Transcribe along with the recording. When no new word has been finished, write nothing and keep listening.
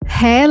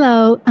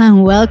Hello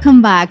and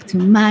welcome back to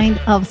Mind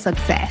of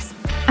Success.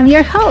 I'm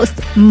your host,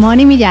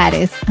 Moni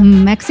Millares, a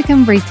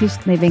Mexican British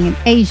living in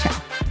Asia.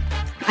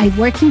 I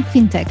work in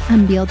fintech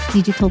and build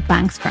digital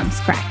banks from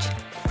scratch.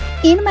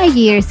 In my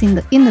years in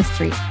the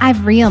industry,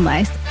 I've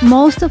realized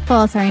most of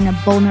us are in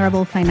a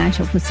vulnerable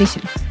financial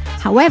position.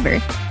 However,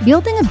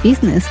 building a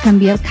business can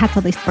be a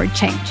catalyst for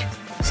change.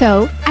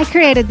 So I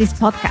created this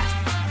podcast.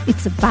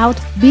 It's about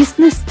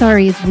business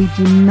stories we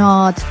do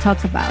not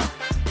talk about.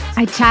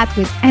 I chat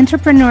with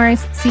entrepreneurs,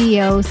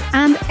 CEOs,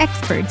 and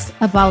experts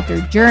about their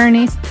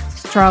journeys,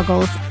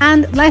 struggles,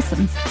 and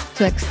lessons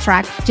to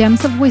extract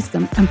gems of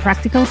wisdom and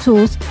practical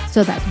tools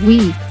so that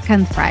we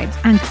can thrive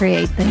and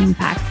create the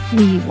impact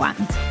we want.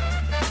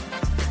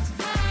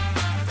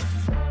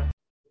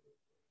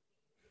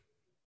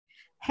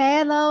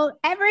 Hello,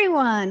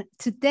 everyone.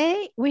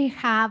 Today we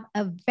have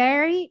a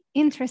very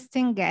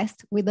interesting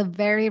guest with a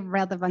very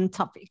relevant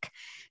topic.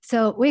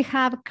 So we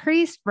have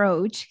Chris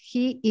Roche.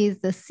 He is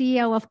the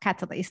CEO of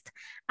Catalyst,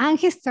 and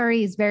his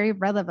story is very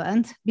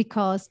relevant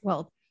because,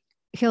 well,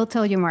 he'll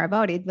tell you more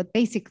about it, but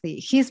basically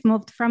he's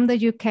moved from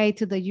the UK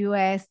to the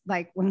US,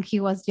 like when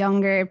he was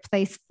younger,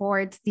 played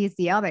sports, this,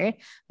 the other,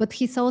 but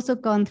he's also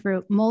gone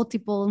through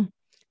multiple,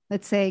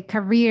 let's say,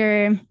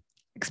 career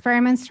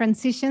experiments,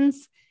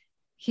 transitions.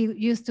 He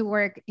used to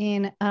work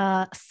in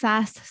a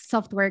SaaS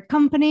software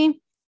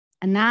company,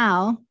 and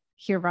now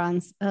he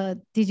runs a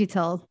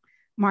digital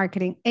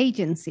marketing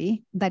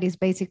agency that is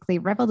basically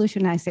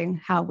revolutionizing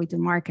how we do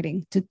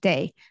marketing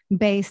today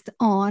based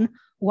on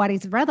what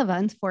is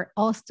relevant for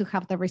us to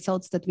have the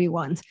results that we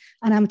want.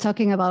 And I'm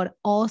talking about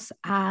us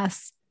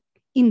as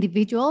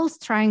individuals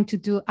trying to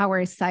do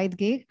our side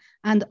gig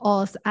and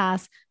us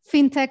as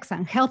fintechs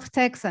and health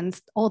techs and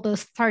all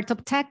those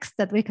startup techs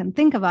that we can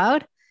think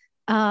about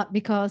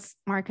because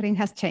marketing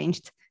has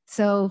changed.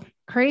 So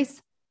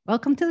Chris,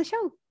 welcome to the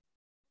show.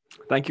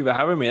 Thank you for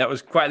having me. That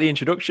was quite the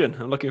introduction.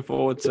 I'm looking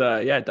forward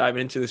to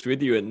diving into this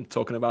with you and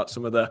talking about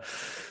some of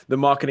the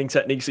marketing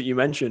techniques that you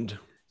mentioned.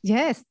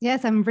 Yes,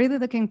 I'm really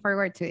looking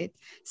forward to it.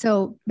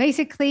 So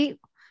basically,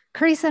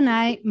 Chris and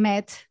I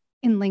met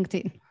in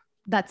LinkedIn.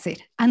 That's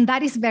it. And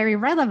that is very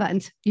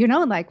relevant,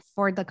 like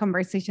for the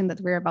conversation that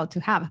we're about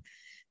to have,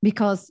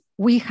 because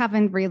we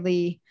haven't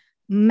really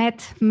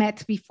met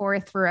before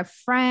through a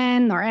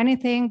friend or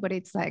anything, but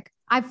it's like,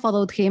 I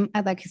followed him. I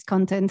like his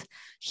content.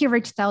 He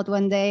reached out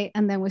one day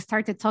and then we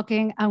started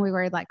talking and we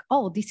were like,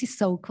 oh, this is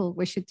so cool.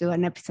 We should do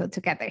an episode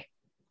together.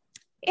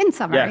 In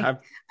summary. Yeah,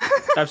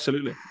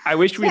 absolutely. I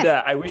wish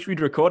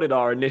we'd recorded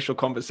our initial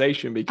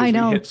conversation because we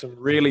hit some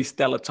really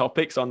stellar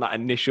topics on that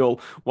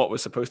initial, what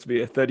was supposed to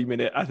be a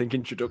 30-minute, I think,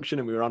 introduction.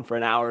 And we were on for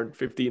an hour and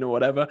 15 or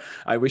whatever.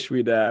 I wish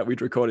we'd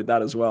recorded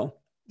that as well.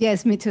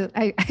 Yes, me too.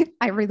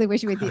 I really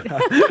wish we did.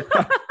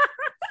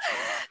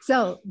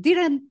 So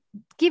given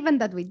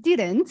that we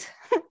didn't,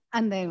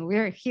 and then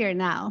we're here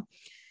now,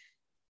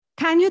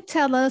 can you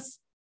tell us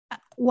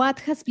what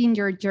has been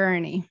your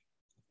journey?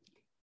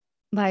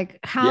 Like,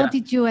 how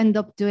did you end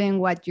up doing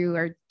what you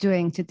are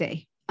doing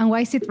today? And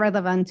why is it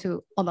relevant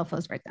to all of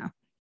us right now?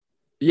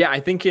 Yeah,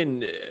 I think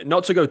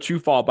not to go too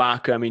far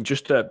back, I mean,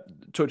 just to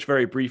touch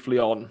very briefly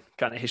on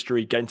kind of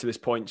history getting to this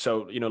point.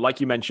 So,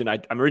 like you mentioned,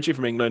 I'm originally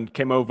from England,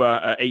 came over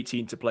at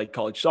 18 to play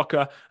college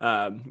soccer,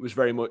 was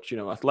very much,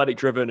 athletic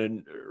driven,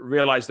 and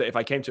realized that if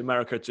I came to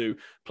America to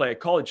play a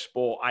college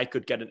sport, I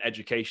could get an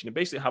education and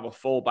basically have a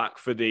fallback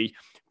for the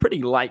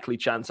pretty likely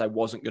chance I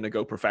wasn't going to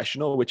go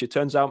professional, which it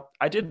turns out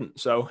I didn't.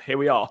 So here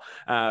we are.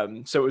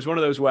 So it was one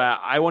of those where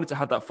I wanted to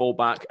have that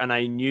fallback, and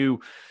I knew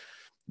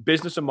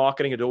business and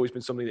marketing had always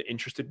been something that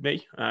interested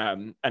me,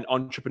 and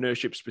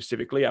entrepreneurship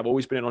specifically. I've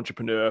always been an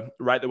entrepreneur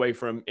right the way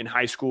from in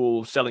high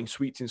school, selling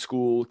sweets in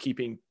school,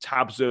 keeping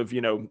tabs of,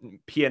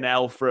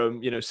 P&L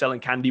from, selling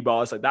candy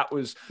bars. Like that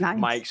was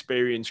my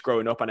experience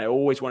growing up. And I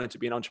always wanted to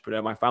be an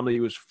entrepreneur. My family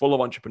was full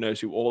of entrepreneurs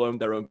who all owned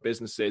their own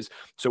businesses.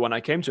 So when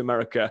I came to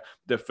America,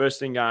 the first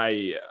thing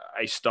I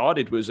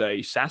started was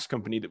a SaaS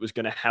company that was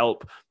going to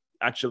help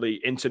actually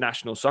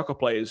international soccer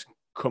players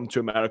come to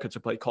America to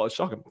play college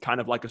soccer,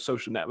 kind of like a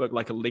social network,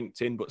 like a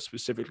LinkedIn, but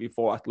specifically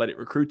for athletic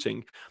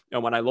recruiting.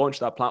 And when I launched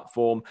that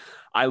platform,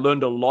 I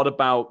learned a lot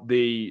about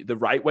the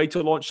right way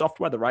to launch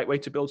software, the right way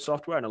to build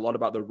software, and a lot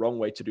about the wrong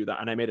way to do that.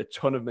 And I made a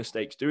ton of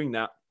mistakes doing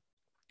that.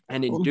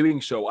 And in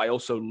doing so, I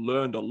also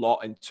learned a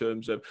lot in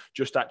terms of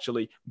just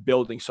actually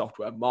building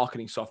software,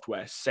 marketing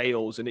software,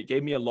 sales. And it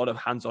gave me a lot of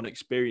hands-on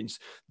experience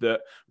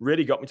that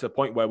really got me to the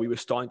point where we were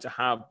starting to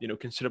have,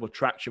 considerable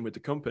traction with the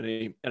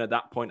company. And at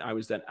that point, I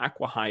was then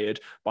acqui-hired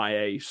by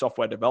a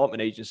software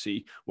development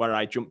agency where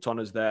I jumped on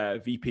as their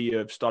VP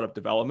of startup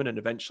development and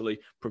eventually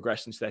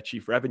progressed into their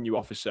chief revenue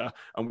officer.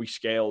 And we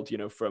scaled,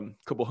 from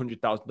a couple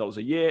 $100,000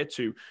 a year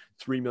to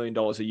 $3 million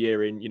a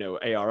year in,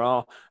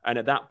 ARR. And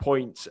at that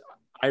point,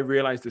 I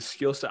realized the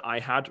skill set I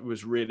had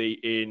was really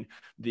in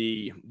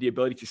the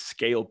ability to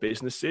scale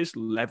businesses,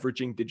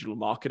 leveraging digital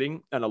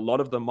marketing. And a lot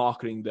of the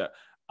marketing that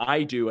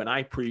I do and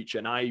I preach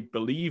and I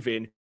believe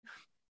in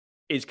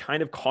is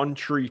kind of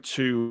contrary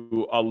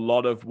to a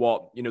lot of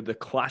what, the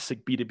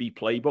classic B2B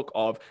playbook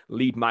of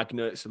lead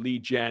magnets,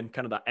 lead gen,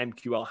 kind of that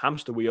MQL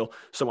hamster wheel.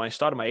 So when I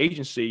started my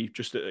agency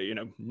just,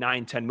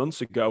 9-10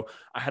 months ago,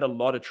 I had a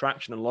lot of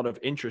traction, a lot of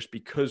interest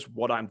because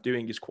what I'm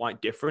doing is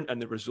quite different.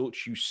 And the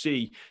results you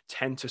see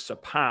tend to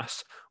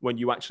surpass when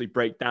you actually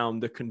break down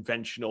the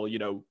conventional,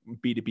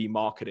 B2B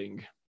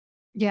marketing.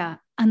 Yeah.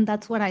 And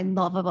that's what I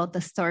love about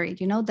the story,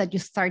 that you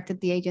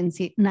started the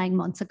agency 9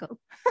 months ago.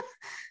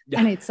 Yeah.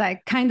 And it's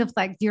like kind of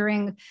like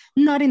during,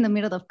 not in the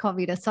middle of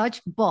COVID as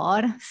such,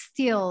 but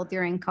still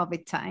during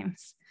COVID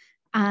times.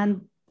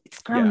 And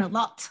it's grown a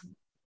lot.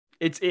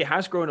 It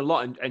has grown a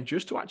lot. And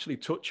just to actually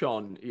touch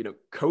on,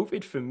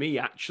 COVID for me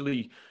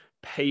actually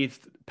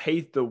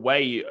paved the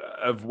way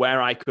of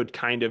where I could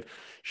kind of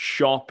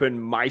sharpen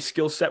my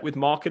skill set with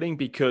marketing,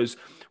 because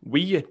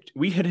we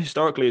had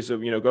historically, as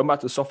going back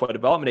to the software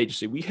development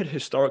agency, we had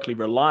historically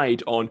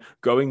relied on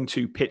going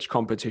to pitch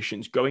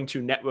competitions, going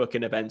to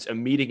networking events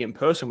and meeting in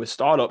person with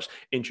startups,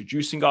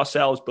 introducing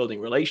ourselves,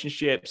 building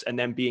relationships, and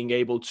then being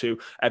able to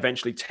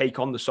eventually take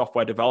on the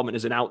software development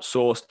as an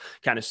outsourced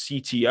kind of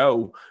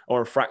CTO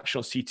or a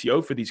fractional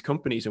CTO for these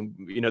companies. And,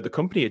 the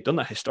company had done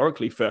that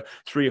historically for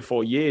 3 or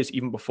 4 years,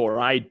 even before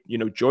I,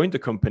 joined the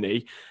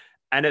company.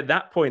 And at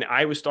that point,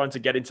 I was starting to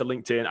get into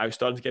LinkedIn. I was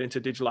starting to get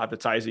into digital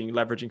advertising,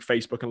 leveraging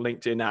Facebook and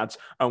LinkedIn ads.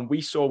 And we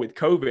saw with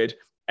COVID,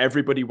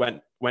 everybody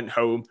went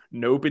home.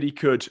 Nobody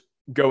could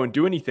go and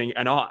do anything.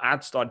 And our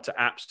ads started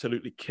to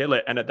absolutely kill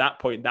it. And at that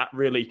point, that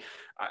really,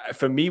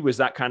 for me, was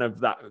that kind of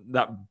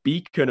that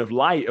beacon of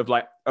light of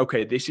like,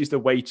 okay, this is the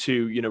way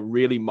to,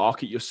 really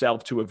market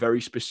yourself to a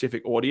very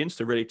specific audience,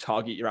 to really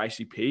target your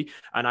ICP.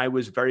 And I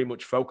was very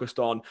much focused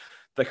on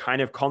the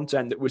kind of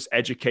content that was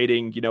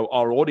educating,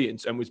 our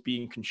audience and was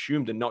being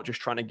consumed, and not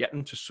just trying to get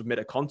them to submit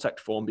a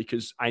contact form,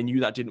 because I knew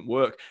that didn't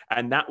work.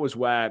 And that was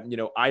where,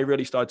 I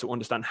really started to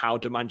understand how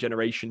demand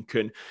generation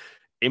can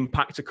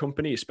impact a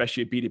company,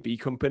 especially a B2B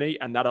company.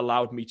 And that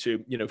allowed me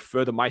to,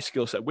 further my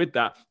skill set with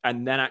that,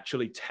 and then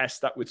actually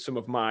test that with some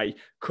of my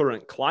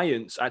current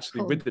clients,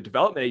 actually with the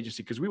development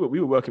agency, because we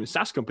were working with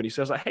SaaS companies.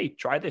 So I was like, hey,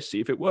 try this,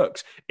 see if it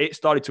works. It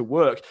started to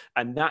work.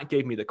 And that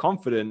gave me the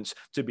confidence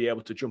to be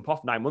able to jump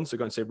off 9 months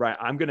ago and say, right,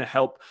 I'm going to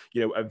help,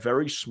 a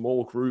very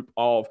small group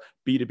of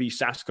B2B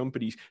SaaS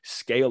companies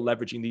scale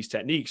leveraging these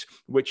techniques,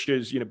 which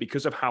is,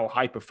 because of how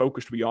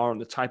hyper-focused we are on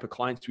the type of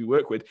clients we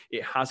work with,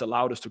 it has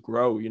allowed us to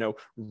grow,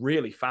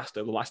 really fast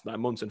over the last 9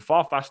 months, and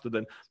far faster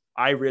than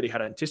I really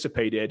had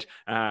anticipated.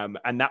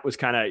 And that was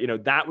kind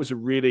of, that was a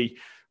really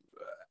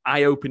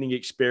eye-opening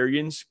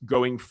experience,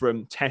 going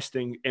from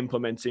testing,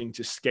 implementing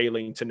to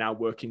scaling to now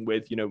working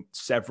with,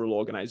 several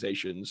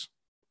organizations.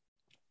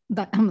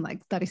 That I'm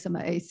like, that is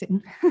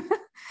amazing.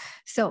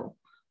 So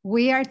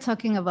we are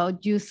talking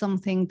about you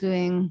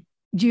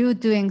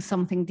doing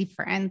something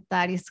different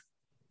that is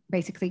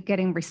basically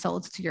getting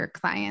results to your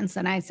clients.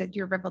 And I said,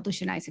 you're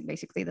revolutionizing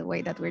basically the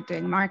way that we're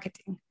doing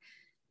marketing.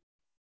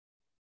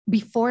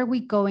 Before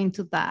we go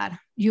into that,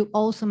 you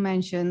also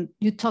mentioned,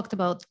 you talked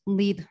about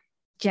lead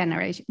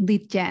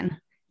gen,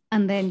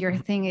 and then your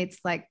thing, it's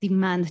like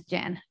demand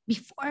gen.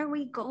 Before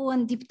we go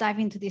and deep dive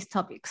into these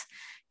topics,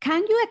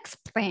 can you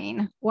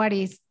explain what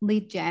is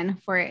lead gen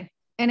for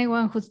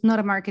anyone who's not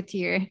a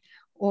marketeer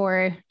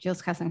or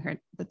just hasn't heard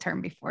the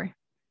term before?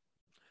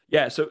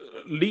 Yeah, so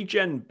lead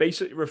gen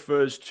basically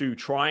refers to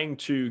trying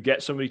to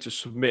get somebody to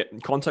submit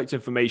contact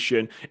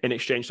information in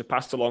exchange to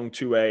pass along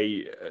to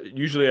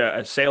usually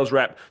a sales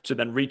rep, to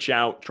then reach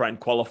out, try and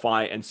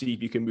qualify and see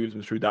if you can move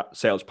them through that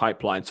sales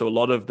pipeline. So a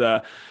lot of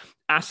the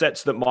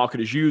assets that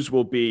marketers use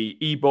will be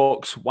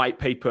ebooks, white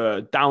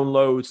paper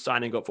downloads,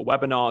 signing up for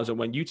webinars. And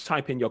when you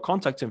type in your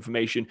contact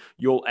information,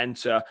 you'll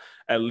enter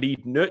a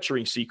lead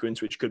nurturing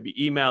sequence, which could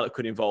be email, it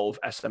could involve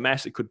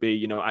SMS, it could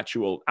be,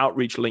 actual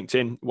outreach,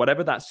 LinkedIn,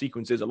 whatever that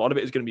sequence is. A lot of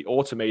it is going to be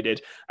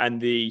automated.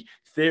 And the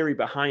theory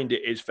behind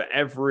it is for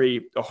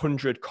every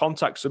 100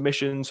 contact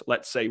submissions,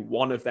 let's say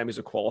one of them is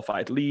a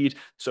qualified lead.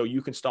 So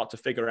you can start to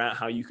figure out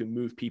how you can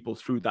move people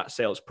through that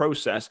sales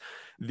process.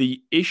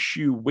 The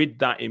issue with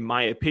that, in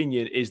my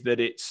opinion, is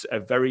that it's a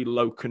very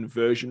low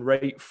conversion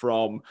rate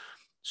from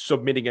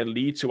submitting a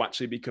lead to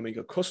actually becoming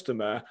a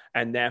customer.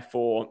 And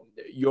therefore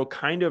you're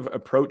kind of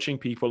approaching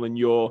people and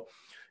you're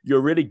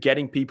really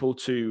getting people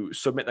to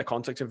submit their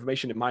contact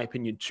information, in my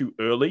opinion, too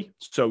early.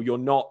 So you're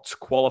not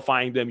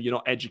qualifying them, you're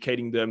not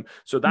educating them.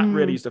 So that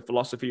really is the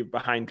philosophy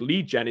behind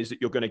lead gen, is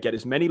that you're going to get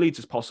as many leads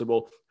as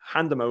possible,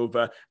 hand them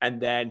over, and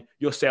then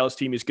your sales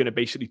team is going to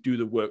basically do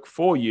the work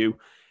for you.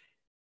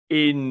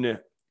 In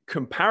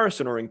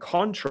comparison, or in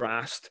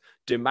contrast,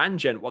 demand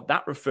gen, what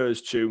that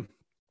refers to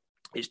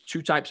is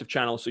 2 types of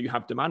channels. So you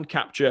have demand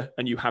capture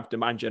and you have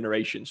demand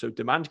generation. So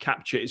demand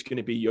capture is going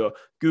to be your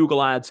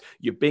Google ads,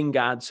 your Bing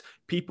ads,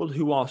 people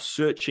who are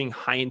searching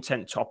high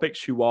intent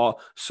topics, who are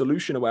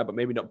solution aware, but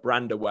maybe not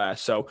brand aware.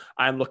 So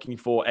I'm looking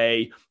for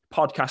a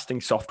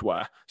podcasting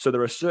software. So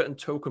there are certain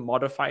token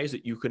modifiers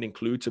that you can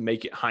include to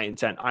make it high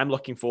intent. I'm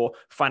looking for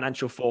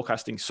financial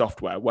forecasting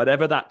software,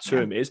 whatever that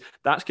term is.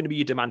 That's going to be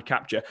your demand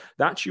capture.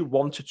 That's your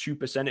 1 to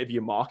 2% of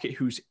your market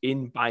who's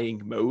in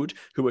buying mode,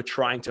 who are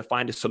trying to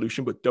find a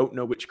solution but don't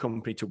know which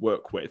company to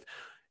work with.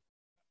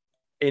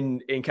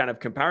 In kind of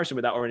comparison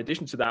with that, or in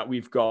addition to that,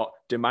 we've got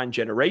demand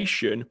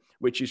generation,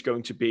 which is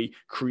going to be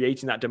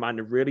creating that demand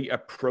and really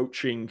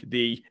approaching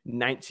the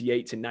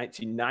 98 to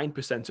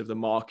 99% of the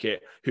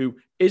market who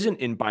isn't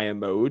in buyer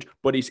mode,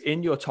 but is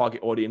in your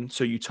target audience.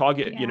 So you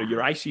target, your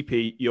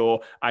ICP,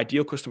 your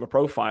ideal customer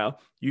profile.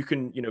 You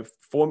can,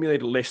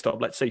 formulate a list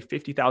of, let's say,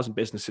 50,000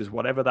 businesses,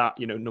 whatever that,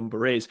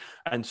 number is,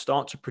 and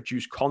start to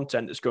produce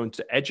content that's going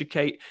to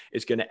educate,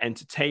 is going to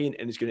entertain,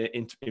 and is going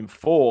to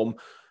inform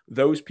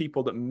those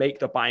people that make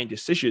the buying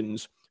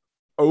decisions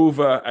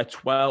over a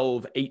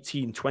 12,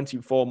 18,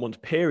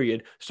 24-month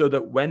period, so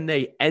that when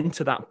they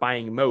enter that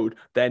buying mode,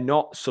 they're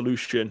not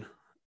solution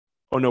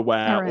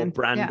unaware or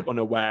brand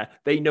unaware.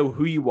 They know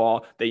who you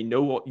are. They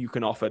know what you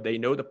can offer. They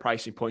know the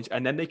pricing points,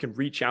 and then they can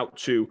reach out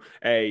to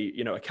a,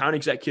 account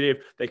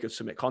executive. They could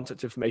submit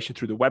contact information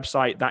through the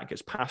website that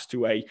gets passed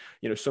to a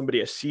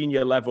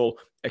senior level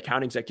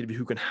account executive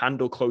who can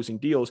handle closing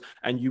deals,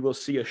 and you will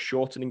see a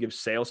shortening of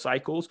sales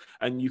cycles.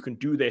 And you can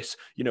do this,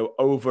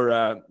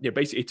 over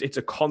basically it's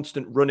a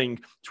constant running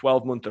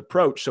 12-month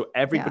approach. So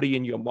everybody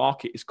in your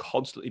market is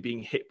constantly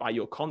being hit by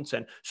your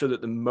content, so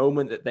that the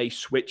moment that they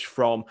switch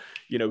from,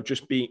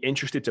 just being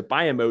interested to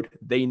buyer mode,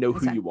 they know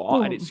who you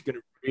are, and it's going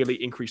to really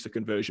increase the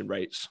conversion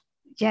rates.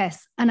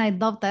 Yes. And I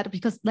love that,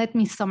 because let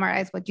me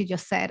summarize what you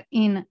just said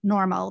in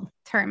normal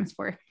terms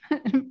for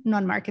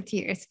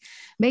non-marketeers.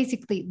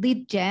 Basically,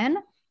 lead gen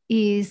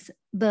is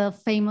the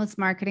famous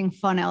marketing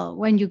funnel.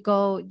 When you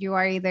go, you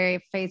are either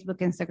Facebook,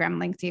 Instagram,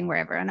 LinkedIn,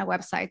 wherever, on a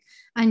website,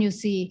 and you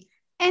see,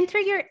 enter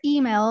your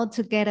email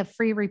to get a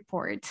free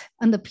report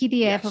and the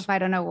PDF of I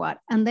don't know what.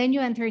 And then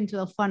you enter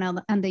into a funnel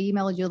and they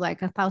email you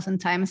like 1,000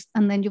 times.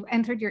 And then you've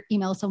entered your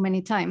email so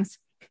many times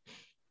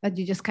that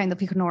you just kind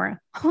of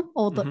ignore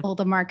all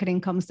the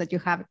marketing comms that you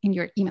have in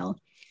your email.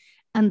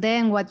 And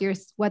then what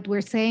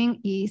we're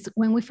saying is,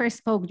 when we first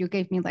spoke, you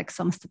gave me like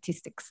some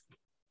statistics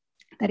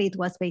that it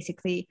was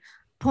basically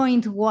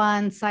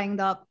 0.1 signed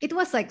up. It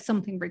was like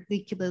something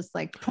ridiculous,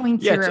 like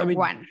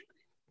 0.01.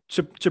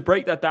 To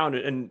break that down,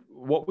 and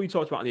what we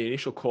talked about in the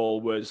initial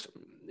call was,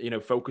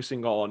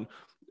 focusing on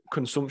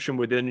consumption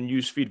within a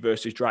newsfeed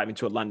versus driving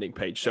to a landing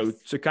page. So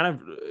to kind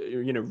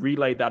of,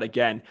 relay that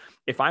again,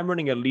 if I'm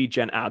running a lead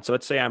gen ad, so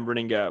let's say I'm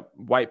running a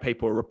white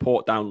paper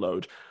report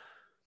download.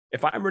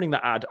 If I'm running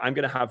that ad, I'm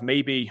going to have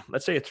maybe,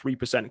 let's say, a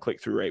 3%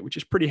 click-through rate, which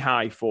is pretty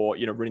high for,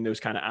 running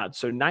those kind of ads.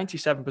 So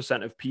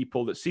 97% of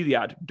people that see the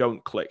ad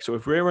don't click. So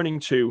if we're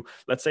running to,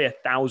 let's say,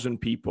 1,000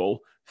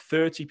 people,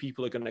 30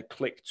 people are going to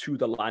click to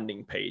the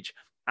landing page.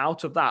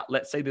 Out of that,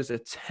 let's say there's a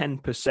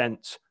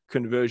 10%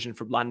 conversion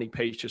from landing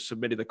page to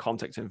submitting the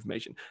contact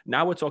information.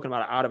 Now we're talking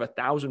about, out of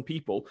 1,000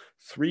 people,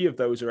 3 of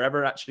those are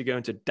ever actually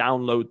going to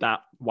download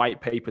that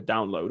white paper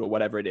download or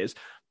whatever it is.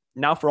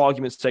 Now, for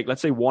argument's sake,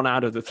 let's say 1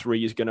 out of the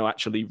 3 is going to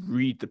actually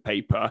read the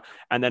paper.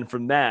 And then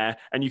from there,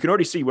 and you can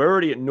already see we're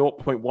already at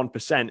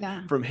 0.1%.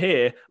 Yeah. From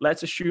here,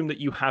 let's assume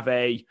that you have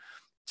a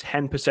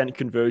 10%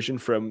 conversion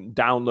from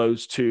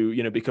downloads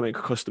to, becoming a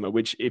customer,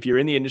 which if you're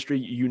in the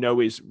industry,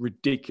 is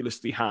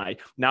ridiculously high.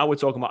 Now we're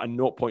talking about a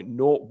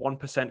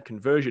 0.01%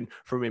 conversion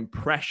from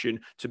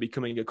impression to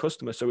becoming a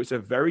customer. So it's a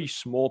very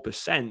small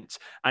percent,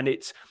 and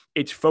it's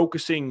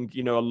focusing,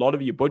 a lot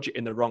of your budget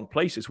in the wrong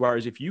places.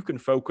 Whereas if you can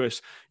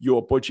focus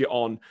your budget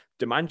on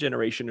demand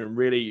generation and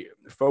really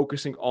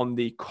focusing on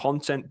the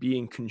content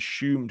being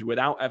consumed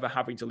without ever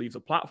having to leave the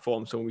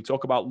platform. So when we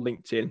talk about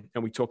LinkedIn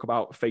and we talk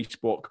about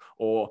Facebook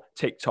or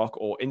TikTok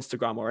or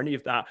Instagram or any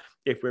of that,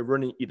 if we're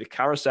running either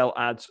carousel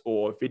ads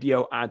or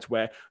video ads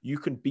where you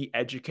can be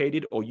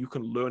educated or you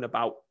can learn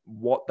about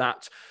what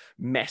that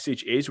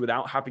message is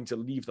without having to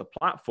leave the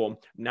platform,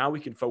 now we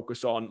can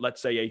focus on,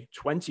 let's say, a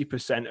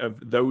 20% of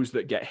those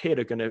that get hit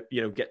are going to,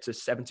 get to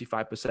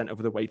 75%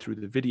 of the way through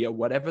the video.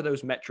 Whatever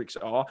those metrics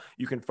are,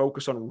 you can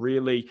focus on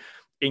really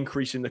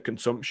increasing the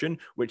consumption,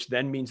 which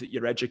then means that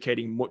you're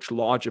educating much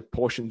larger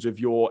portions of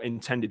your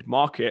intended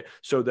market,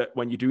 so that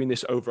when you're doing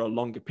this over a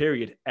longer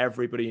period,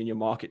 everybody in your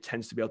market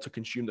tends to be able to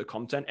consume the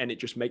content, and it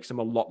just makes them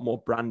a lot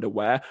more brand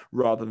aware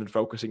rather than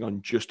focusing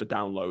on just a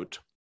download.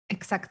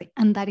 Exactly.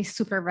 And that is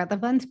super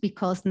relevant,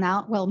 because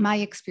now, well, my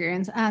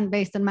experience, and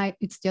based on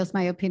it's just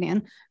my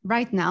opinion,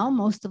 right now,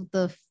 most of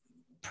the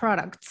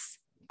products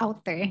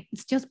out there,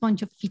 it's just a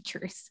bunch of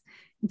features.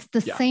 It's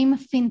the same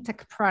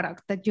fintech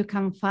product that you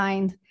can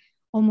find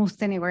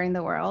almost anywhere in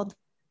the world.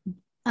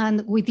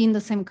 And within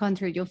the same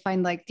country, you'll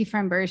find like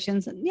different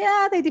versions.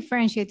 Yeah, they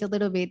differentiate a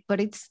little bit,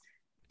 but it's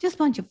just a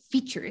bunch of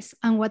features.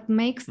 And what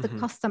makes the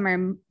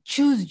customer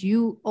choose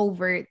you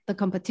over the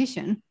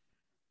competition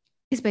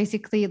is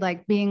basically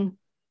like being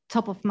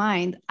top of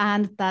mind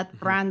and that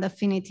brand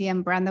affinity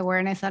and brand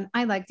awareness. And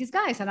I like these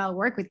guys and I'll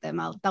work with them.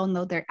 I'll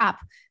download their app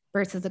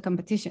versus the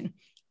competition.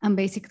 And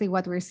basically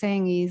what we're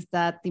saying is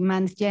that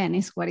demand gen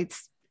is what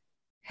it's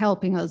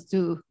helping us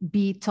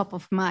be top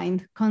of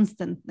mind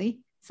constantly,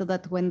 so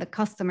that when the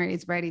customer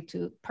is ready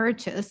to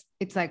purchase,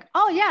 it's like,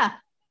 oh yeah,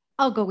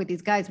 I'll go with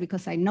these guys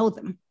because I know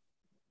them.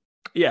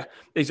 Yeah,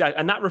 exactly.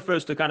 And that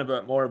refers to kind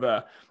of more of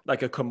a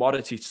like a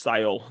commodity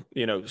style,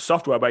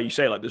 software where you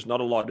say like there's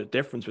not a lot of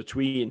difference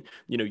between,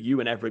 you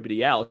and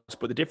everybody else.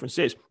 But the difference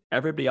is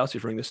everybody else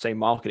is running the same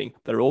marketing.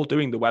 They're all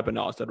doing the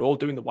webinars, they're all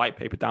doing the white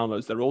paper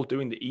downloads, they're all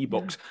doing the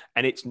ebooks,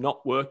 and it's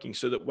not working.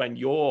 So that when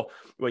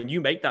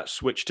you make that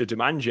switch to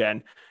demand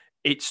gen,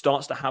 it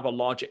starts to have a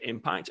larger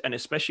impact. And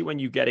especially when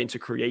you get into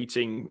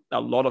creating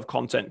a lot of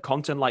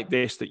content like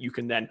this that you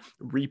can then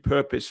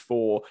repurpose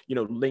for,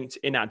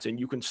 LinkedIn ads, and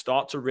you can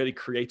start to really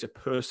create a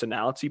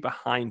personality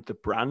behind the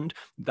brand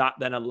that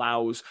then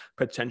allows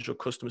potential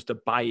customers to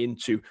buy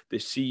into the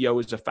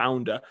CEO as a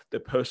founder, the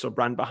personal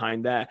brand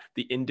behind there,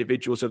 the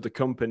individuals of the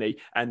company,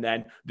 and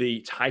then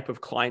the type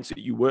of clients that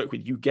you work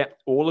with. You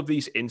get all of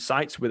these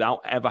insights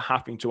without ever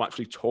having to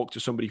actually talk to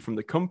somebody from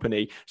the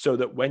company, so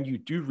that when you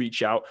do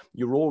reach out,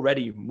 you're already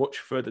much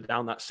further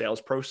down that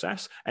sales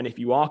process. And if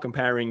you are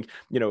comparing,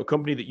 a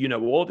company that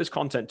all this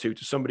content to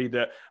somebody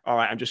that, all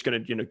right, I'm just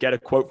going to, get a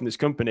quote from this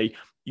company,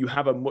 you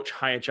have a much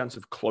higher chance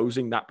of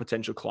closing that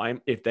potential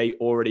client if they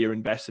already are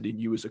invested in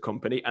you as a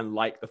company and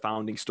like the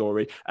founding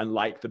story and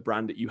like the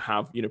brand that you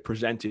have,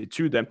 presented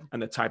to them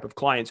and the type of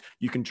clients.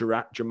 You can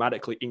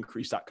dramatically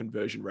increase that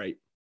conversion rate.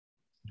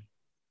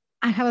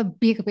 I have a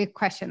big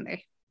question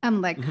there.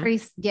 I'm like,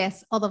 Chris,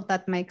 yes, all of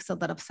that makes a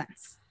lot of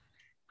sense.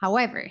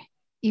 However,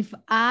 if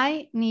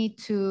I need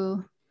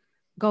to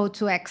go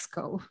to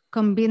Exco,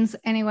 convince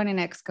anyone in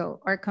Exco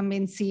or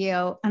convince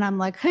CEO, and I'm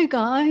like, hey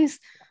guys,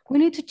 we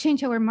need to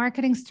change our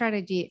marketing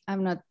strategy.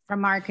 I'm not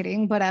from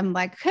marketing, but I'm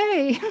like,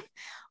 hey,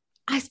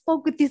 I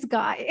spoke with this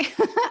guy.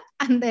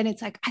 And then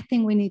it's like, I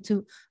think we need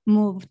to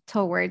move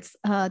towards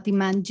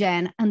demand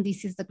gen. And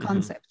this is the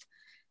concept.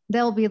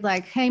 They'll be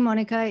like, hey,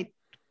 Monica, it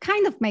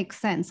kind of makes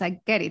sense.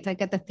 I get it. I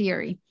get the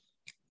theory.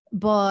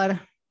 But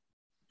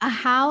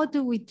how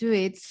do we do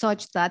it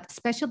such that,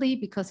 especially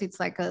because it's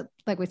like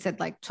we said,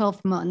 like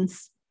 12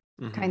 months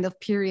kind of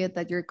period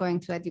that you're going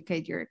to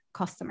educate your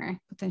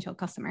potential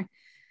customer.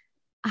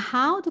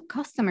 How do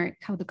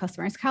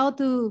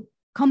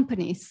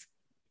companies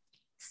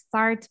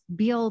start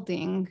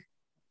building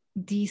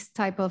these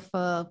type of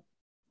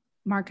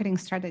marketing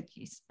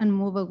strategies and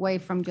move away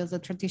from just the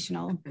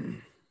traditional?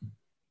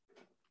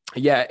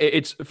 Yeah,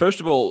 it's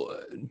first of all,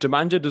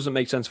 demand gen doesn't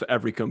make sense for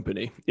every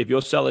company. If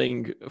you're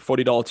selling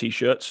 $40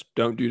 t-shirts,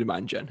 don't do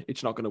demand gen.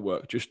 It's not going to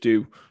work. Just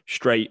do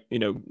straight,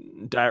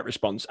 direct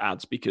response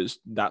ads, because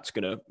that's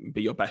going to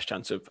be your best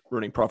chance of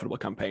running profitable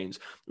campaigns.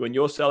 When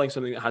you're selling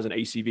something that has an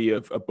ACV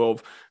of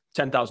above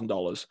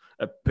 $10,000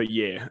 per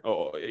year,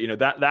 or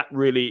that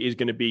really is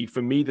going to be,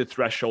 for me, the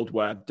threshold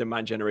where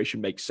demand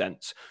generation makes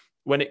sense.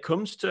 When it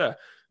comes to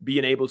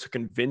being able to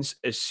convince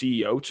a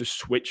CEO to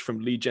switch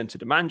from lead gen to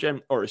demand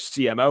gen, or a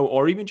CMO,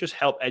 or even just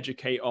help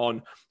educate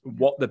on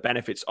what the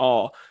benefits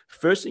are,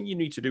 first thing you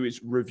need to do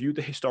is review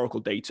the historical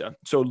data.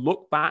 So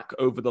look back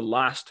over the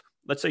last,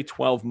 let's say,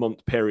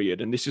 12-month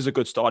period. And this is a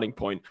good starting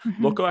point.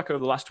 Look back over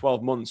the last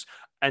 12 months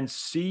and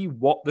see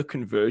what the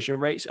conversion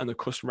rates and the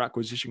customer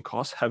acquisition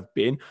costs have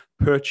been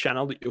per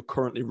channel that you're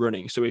currently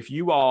running. So if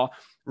you are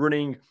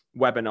running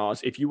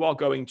webinars, if you are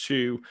going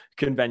to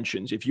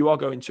conventions, if you are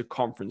going to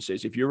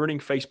conferences, if you're running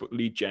Facebook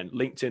lead gen,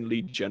 LinkedIn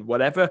lead gen,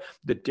 whatever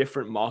the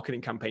different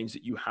marketing campaigns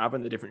that you have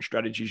and the different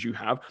strategies you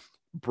have,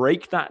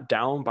 break that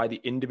down by the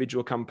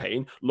individual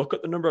campaign. Look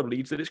at the number of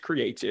leads that is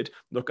created.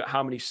 Look at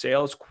how many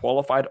sales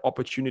qualified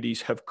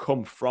opportunities have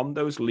come from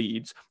those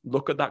leads.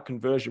 Look at that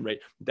conversion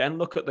rate. Then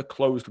look at the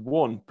closed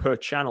one per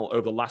channel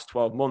over the last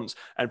 12 months.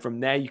 And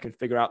from there, you can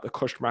figure out the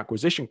customer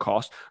acquisition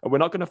cost. And we're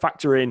not going to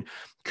factor in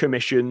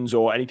commissions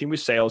or anything with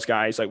sales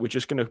guys. Like, we're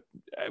just going to,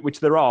 which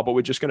there are, but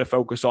we're just going to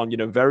focus on,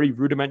 very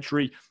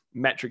rudimentary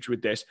metrics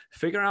with this.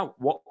 Figure out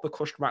what the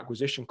customer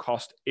acquisition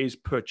cost is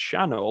per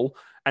channel.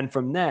 And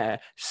from there,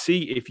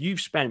 see if you've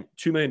spent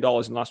 $2 million in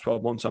the last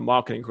 12 months on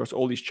marketing across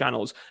all these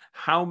channels,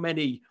 how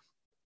many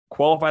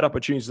qualified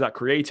opportunities that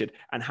created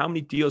and how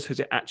many deals has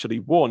it actually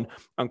won.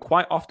 And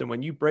quite often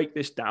when you break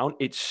this down,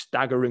 it's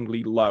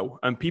staggeringly low,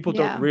 and people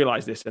don't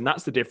realize this. And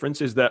that's the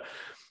difference, is that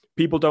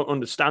people don't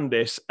understand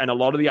this. And a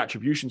lot of the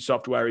attribution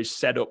software is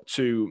set up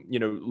to,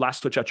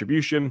 last touch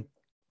attribution.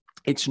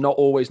 It's not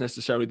always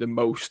necessarily the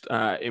most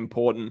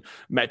important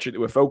metric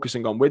that we're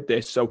focusing on with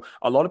this. So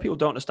a lot of people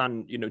don't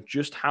understand,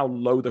 just how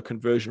low the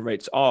conversion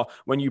rates are.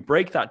 When you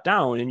break that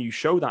down and you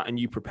show that and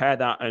you prepare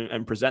that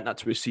and present that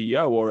to a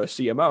CEO or a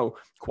CMO,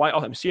 quite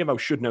often, CMO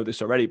should know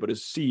this already, but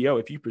as CEO,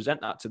 if you present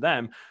that to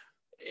them,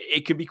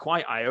 it can be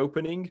quite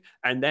eye-opening.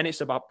 And then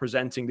it's about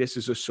presenting this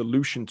as a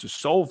solution to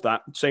solve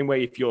that. Same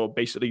way if you're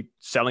basically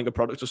selling a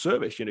product or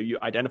service, you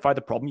identify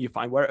the problem, you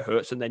find where it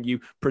hurts, and then you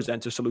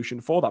present a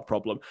solution for that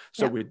problem.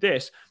 So with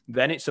this,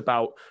 then it's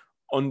about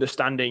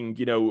understanding,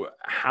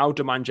 how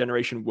demand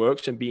generation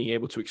works and being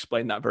able to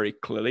explain that very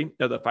clearly.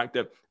 Now, the fact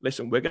that,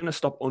 listen, we're going to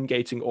stop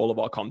ungating all of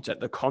our content.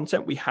 The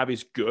content we have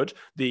is good.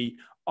 The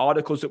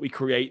articles that we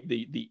create,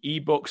 the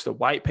ebooks, the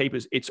white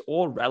papers, it's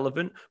all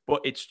relevant,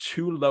 but it's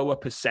too low a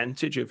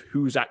percentage of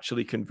who's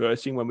actually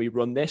converting when we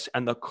run this.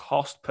 And the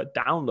cost per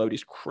download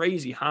is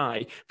crazy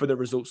high for the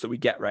results that we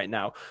get right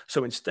now.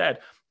 So instead,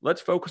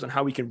 let's focus on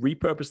how we can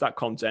repurpose that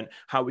content,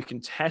 how we can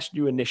test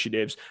new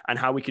initiatives, and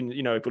how we can,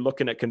 if we're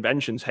looking at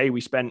conventions, hey, we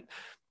spent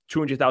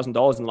 $200,000 in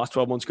the last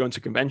 12 months going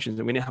to conventions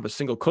and we didn't have a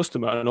single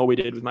customer, and all we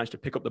did was manage to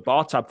pick up the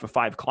bar tab for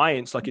 5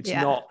 clients. Like, it's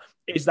not,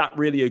 is that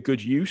really a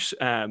good use?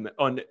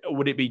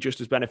 Would it be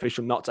just as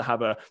beneficial not to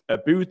have a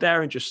booth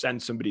there and just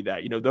send somebody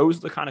there? Those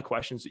are the kind of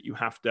questions that you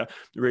have to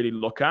really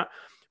look at.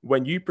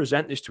 When you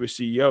present this to a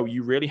CEO,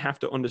 you really have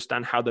to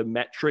understand how the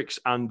metrics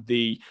and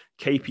the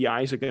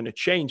KPIs are going to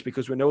change,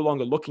 because we're no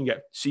longer looking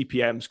at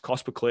CPMs,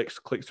 cost per clicks,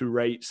 click-through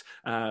rates,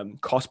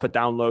 cost per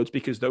downloads,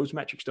 because those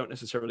metrics don't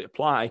necessarily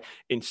apply.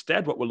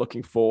 Instead, what we're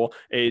looking for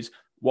is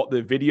what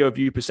the video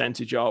view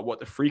percentage are, what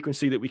the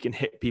frequency that we can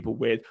hit people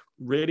with,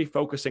 really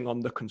focusing on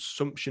the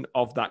consumption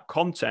of that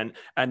content.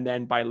 And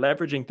then by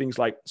leveraging things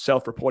like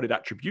self-reported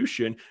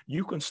attribution,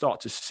 you can start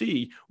to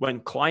see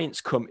when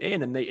clients come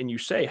in and you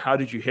say, how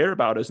did you hear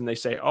about us? And they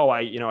say, oh,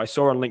 I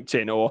saw on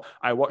LinkedIn, or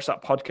I watched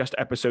that podcast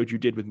episode you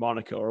did with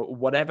Monica, or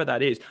whatever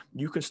that is.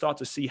 You can start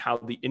to see how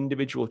the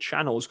individual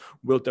channels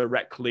will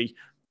directly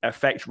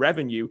affect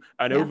revenue.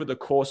 And over the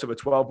course of a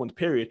 12-month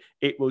period,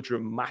 it will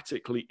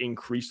dramatically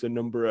increase the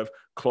number of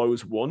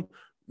close won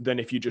than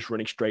if you're just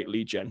running straight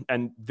lead gen.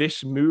 And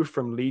this move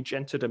from lead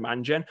gen to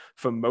demand gen,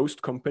 for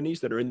most companies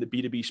that are in the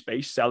B2B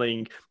space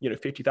selling,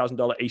 $50,000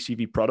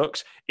 ACV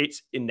products,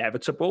 it's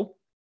inevitable.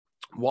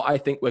 What I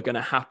think we're going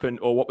to happen,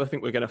 or what I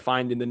think we're going to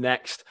find in the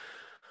next,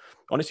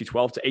 honestly,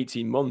 12 to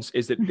 18 months,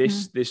 is that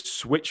this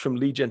switch from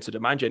lead gen to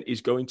demand gen is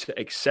going to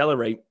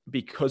accelerate,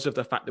 because of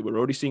the fact that we're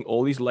already seeing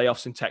all these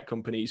layoffs in tech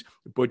companies.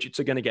 Budgets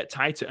are going to get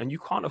tighter, and you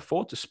can't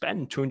afford to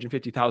spend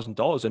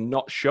 $250,000 and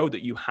not show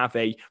that you have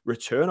a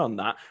return on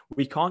that.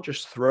 We can't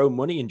just throw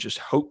money and just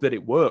hope that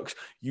it works.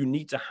 You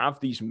need to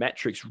have these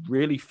metrics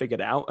really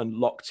figured out and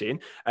locked in.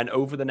 And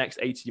over the next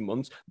 18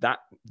 months, that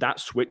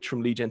switch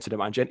from lead gen to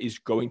demand gen is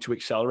going to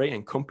accelerate,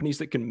 and companies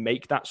that can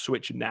make that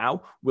switch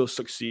now will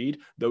succeed.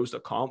 Those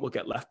that can't will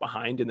get left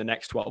behind in the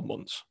next 12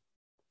 months.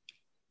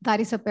 That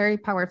is a very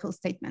powerful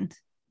statement.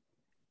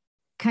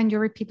 Can you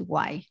repeat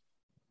why?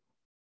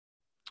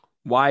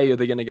 Why are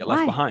they going to get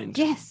left behind?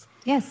 Yes.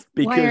 Because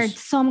why are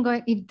some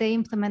going, if they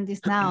implement this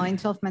now in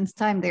 12 months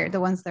time, they're the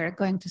ones that are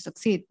going to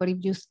succeed. But if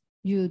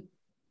you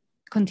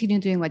continue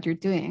doing what you're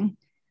doing.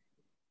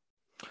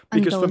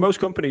 Because for most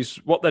companies,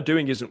 what they're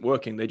doing isn't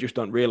working. They just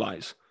don't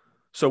realize.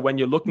 So when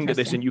you're looking at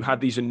this and you have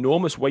these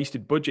enormous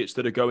wasted budgets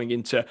that are going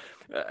into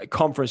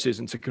conferences,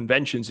 into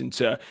conventions,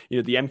 into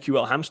the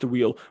MQL hamster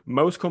wheel,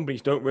 most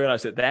companies don't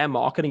realize that their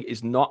marketing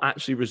is not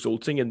actually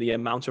resulting in the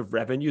amount of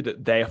revenue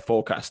that they are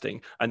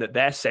forecasting, and that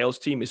their sales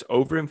team is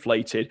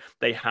overinflated.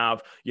 They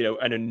have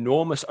an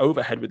enormous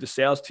overhead with the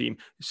sales team,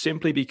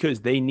 simply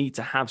because they need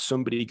to have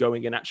somebody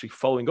going and actually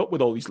following up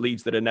with all these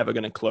leads that are never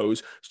going to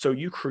close. So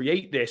you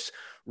create this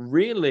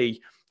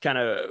really kind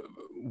of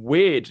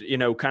weird,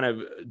 kind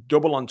of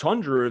double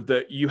entendre of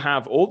that you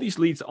have all these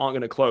leads that aren't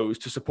going to close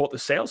to support the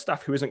sales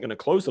staff who isn't going to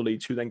close the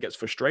leads, who then gets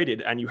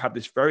frustrated, and you have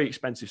this very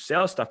expensive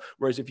sales staff.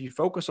 Whereas if you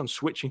focus on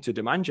switching to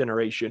demand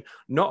generation,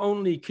 not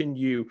only can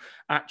you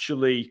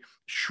actually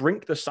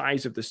shrink the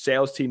size of the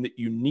sales team that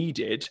you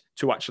needed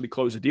to actually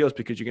close the deals,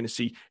 because you're going to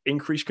see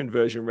increased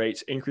conversion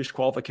rates, increased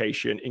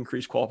qualification,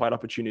 increased qualified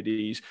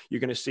opportunities.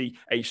 You're going to see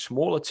a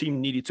smaller team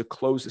needed to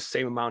close the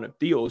same amount of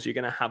deals. You're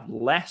going to have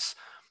less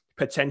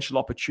potential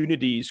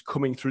opportunities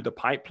coming through the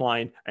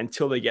pipeline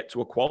until they get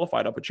to a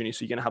qualified opportunity.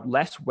 So you're going to have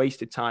less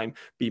wasted time,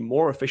 be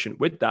more efficient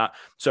with that.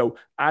 So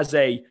as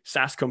a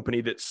SaaS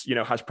company that's,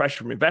 has pressure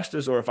from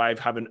investors, or if I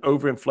have an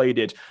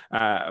overinflated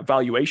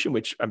valuation,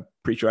 which I'm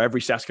pretty sure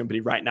every SaaS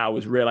company right now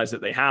has realized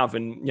that they have,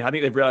 and I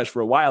think they've realized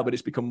for a while, but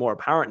it's become more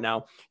apparent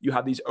now. You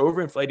have these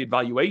overinflated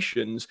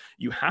valuations.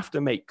 You have to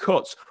make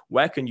cuts.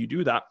 Where can you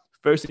do that?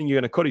 First thing you're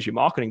going to cut is your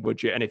marketing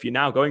budget. And if you're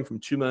now going from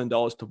 $2 million to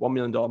 $1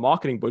 million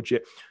marketing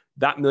budget,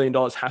 that $1 million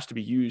has to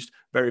be used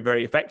very,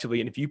 very effectively.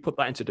 And if you put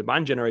that into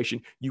demand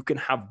generation, you can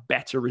have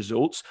better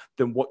results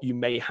than what you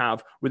may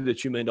have with the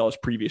 $2 million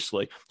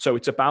previously. So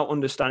it's about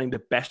understanding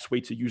the best way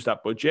to use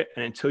that budget.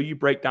 And until you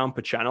break down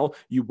per channel,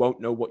 you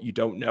won't know what you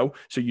don't know.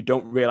 So you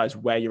don't realize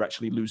where you're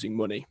actually losing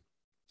money.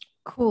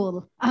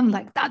 Cool. I'm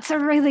like, that's a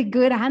really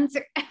good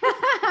answer.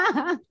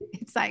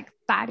 It's like,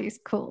 that is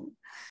cool.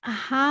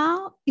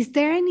 How is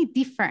there any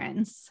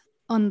difference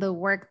on the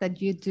work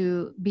that you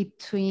do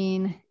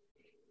between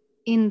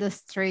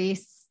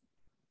industries?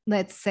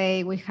 Let's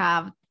say we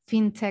have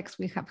fintechs,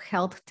 we have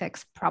health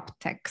techs, prop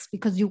techs,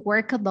 because you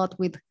work a lot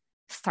with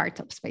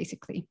startups,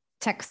 basically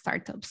tech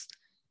startups.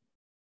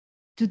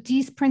 Do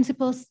these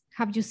principles,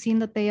 have you seen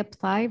that they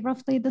apply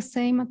roughly the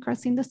same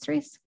across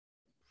industries?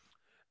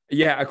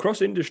 Yeah,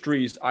 across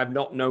industries, I've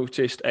not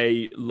noticed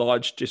a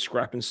large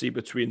discrepancy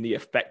between the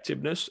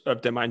effectiveness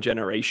of demand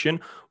generation.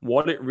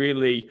 What it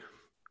really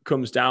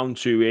comes down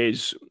to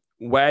is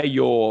where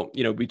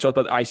we talked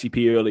about the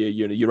ICP earlier,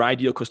 your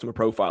ideal customer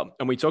profile.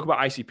 And we talk about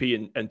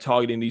ICP and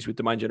targeting these with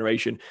demand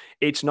generation.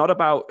 It's not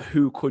about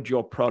who could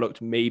your product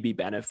maybe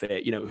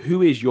benefit,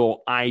 who is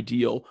your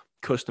ideal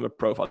customer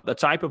profile, the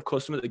type of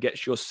customer that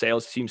gets your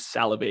sales team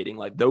salivating.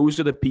 Like those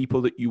are the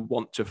people that you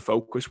want to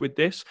focus with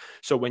this.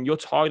 So when you're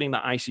targeting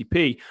that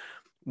ICP,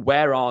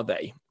 where are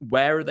they?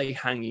 Where are they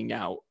hanging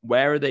out?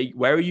 Where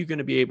are you going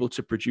to be able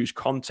to produce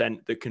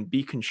content that can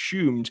be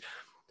consumed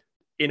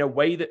in a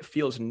way that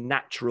feels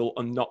natural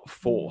and not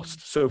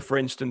forced? So for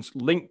instance,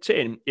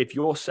 LinkedIn, if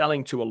you're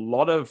selling to a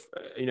lot of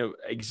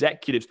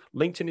executives,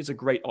 LinkedIn is a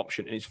great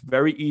option, and it's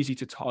very easy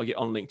to target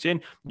on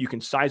LinkedIn. You can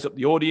size up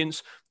the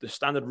audience. The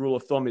standard rule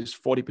of thumb is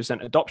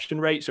 40%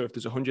 adoption rate. So if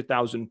there's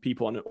 100,000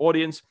 people on an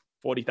audience,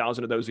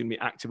 40,000 of those are going to be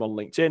active on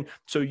LinkedIn.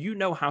 So you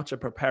know how to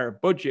prepare a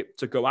budget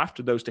to go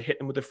after those, to hit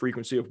them with a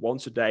frequency of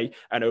once a day.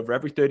 And over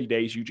every 30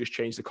 days, you just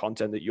change the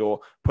content that you're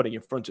putting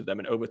in front of them.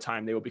 And over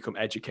time, they will become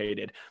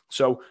educated.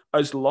 So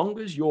as long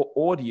as your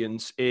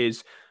audience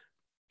is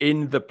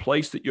in the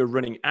place that you're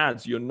running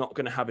ads, you're not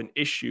going to have an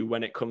issue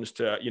when it comes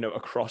to,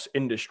 across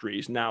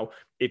industries. Now,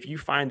 if you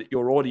find that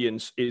your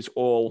audience is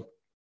all,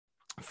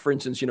 for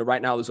instance,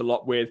 right now there's a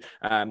lot with,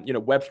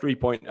 Web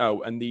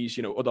 3.0 and these,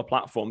 other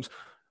platforms,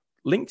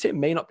 LinkedIn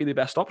may not be the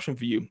best option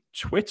for you.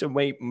 Twitter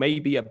may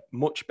be a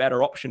much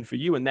better option for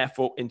you. And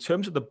therefore, in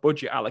terms of the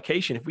budget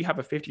allocation, if we have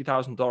a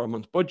 $50,000 a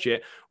month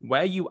budget,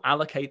 where you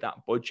allocate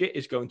that budget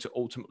is going to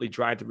ultimately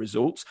drive the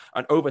results.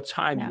 And over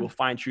time, you will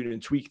fine tune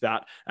and tweak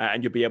that,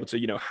 and you'll be able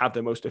to, have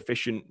the most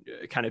efficient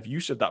kind of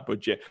use of that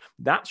budget.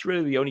 That's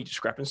really the only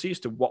discrepancy as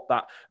to what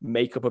that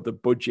makeup of the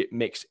budget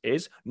mix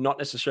is. Not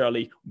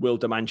necessarily will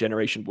demand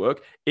generation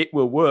work. It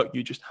will work.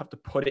 You just have to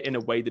put it in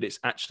a way that it's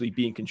actually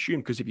being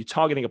consumed. Because if you're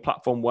targeting a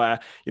platform where,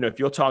 if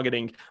you're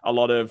targeting a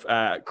lot of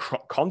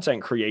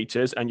content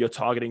creators and you're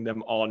targeting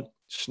them on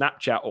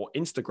Snapchat or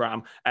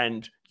Instagram,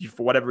 and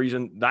for whatever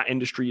reason that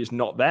industry is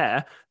not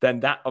there, then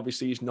that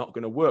obviously is not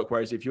going to work.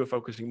 Whereas if you're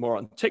focusing more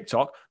on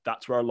TikTok,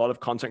 that's where a lot of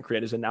content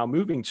creators are now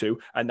moving to,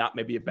 and that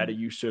may be a better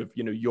use of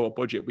your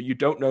budget. But you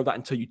don't know that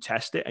until you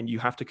test it, and you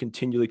have to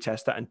continually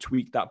test that and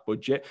tweak that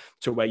budget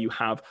to where you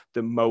have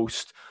the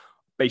most,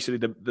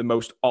 basically the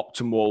most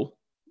optimal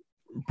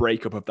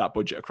breakup of that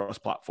budget across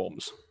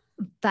platforms.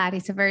 That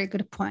is a very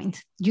good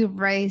point. You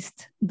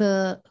raised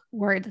the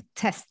word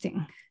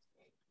testing.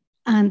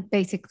 And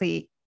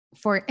basically,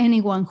 for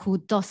anyone who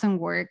doesn't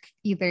work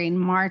either in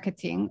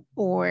marketing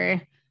or,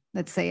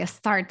 let's say, a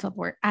startup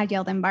or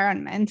agile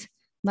environment,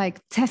 like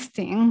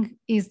testing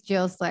is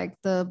just like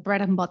the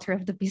bread and butter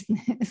of the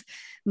business.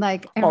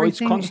 Like everything. Oh, it's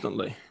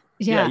constantly.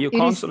 Yeah, you're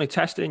constantly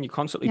testing, you're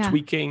constantly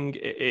tweaking.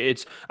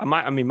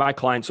 My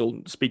clients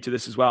will speak to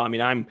this as well. I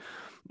mean,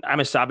 I'm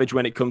a savage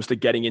when it comes to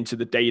getting into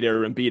the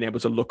data and being able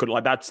to look at,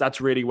 like,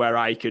 that's really where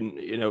I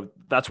can,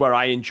 that's where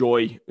I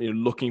enjoy,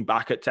 looking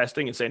back at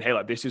testing and saying, hey,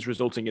 like, this is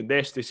resulting in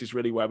this. This is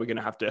really where we're going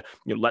to have to,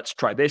 let's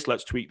try this,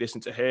 let's tweak this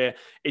into here.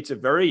 It's a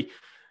very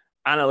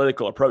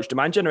analytical approach.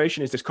 Demand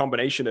generation is this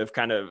combination of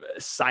kind of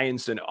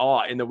science and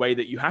art, in the way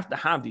that you have to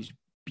have these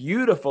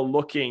beautiful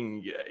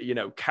looking,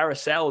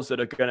 carousels that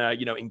are going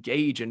to,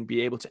 engage and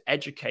be able to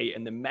educate,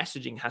 and the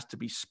messaging has to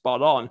be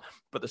spot on.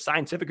 But the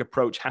scientific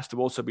approach has to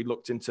also be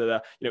looked into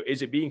the,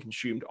 is it being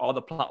consumed? Are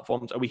the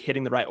platforms, are we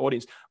hitting the right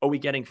audience? Are we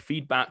getting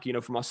feedback,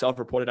 from our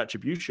self-reported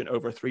attribution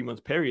over a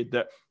 3-month period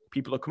that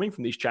people are coming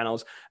from these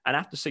channels? And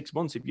after 6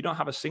 months, if you don't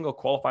have a single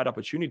qualified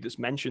opportunity that's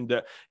mentioned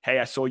that, hey,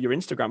 I saw your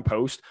Instagram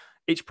post,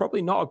 it's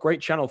probably not a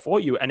great channel for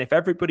you. And if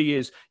everybody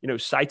is,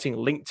 citing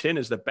LinkedIn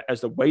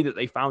as the way that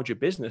they found your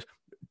business,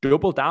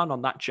 double down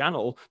on that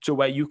channel to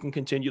where you can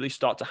continually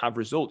start to have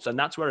results. And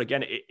that's where,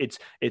 again,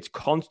 it's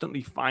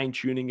constantly fine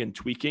tuning and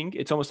tweaking.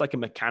 It's almost like a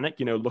mechanic,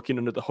 looking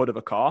under the hood of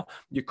a car.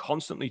 You're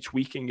constantly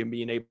tweaking and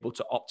being able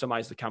to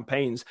optimize the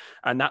campaigns.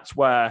 And that's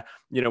where,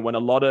 when a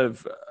lot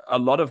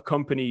of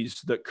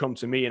companies that come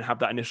to me and have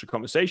that initial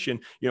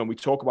conversation, we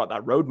talk about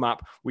that roadmap,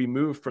 we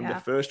move from the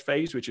first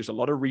phase, which is a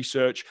lot of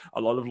research,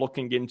 a lot of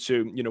looking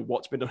into,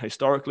 what's been done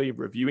historically,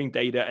 reviewing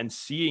data and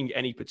seeing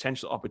any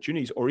potential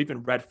opportunities or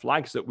even red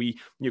flags that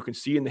you can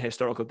see in the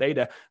historical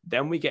data.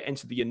 Then we get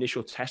into the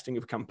initial testing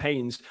of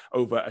campaigns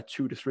over a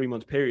 2 to 3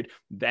 month period.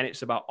 Then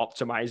it's about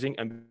optimizing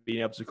and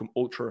being able to become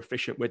ultra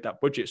efficient with that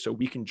budget, so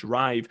we can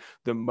drive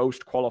the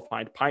most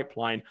qualified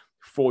pipeline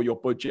for your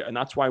budget. And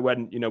that's why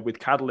when, with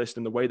Catalyst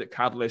and the way that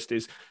Catalyst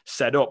is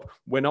set up,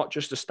 we're not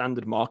just a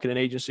standard marketing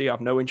agency. I have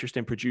no interest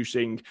in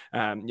producing,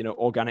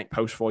 organic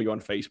posts for you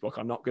on Facebook.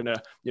 I'm not going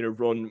to,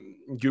 run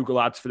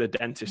Google ads for the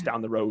dentist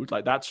down the road.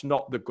 Like, that's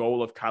not the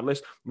goal of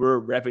Catalyst. We're a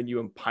revenue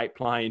and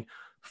pipeline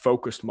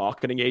focused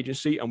marketing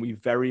agency, and we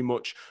very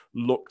much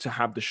look to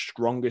have the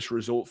strongest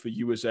result for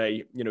you as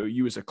a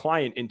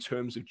client in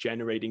terms of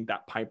generating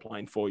that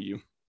pipeline for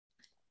you.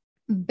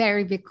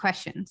 Very big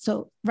question.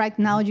 So right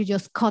now you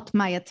just caught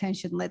my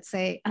attention, let's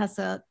say, as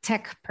a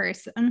tech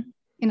person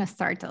in a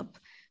startup.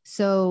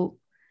 So,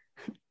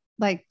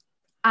 like,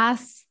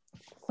 as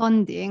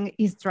funding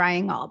is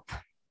drying up,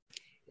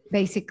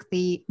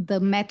 basically the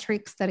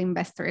metrics that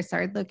investors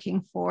are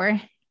looking for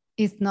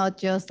is not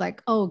just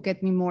like, oh,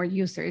 get me more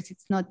users.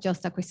 It's not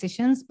just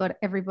acquisitions, but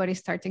everybody's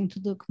starting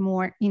to look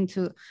more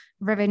into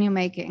revenue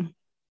making.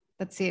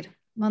 That's it.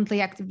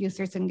 Monthly active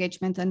users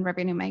engagement and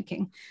revenue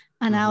making.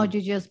 And now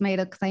you just made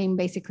a claim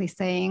basically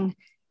saying,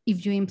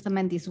 if you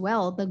implement this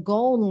well, the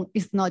goal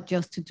is not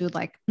just to do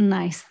like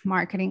nice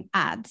marketing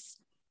ads,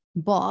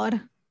 but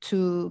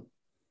to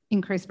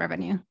increase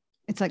revenue.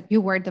 It's like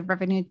you were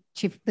the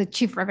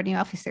chief revenue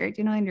officer,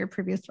 in your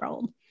previous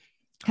role.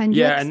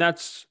 And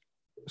that's,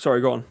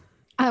 sorry, go on.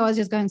 I was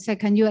just going to say,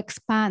 can you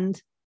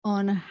expand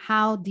on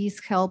how this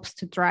helps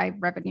to drive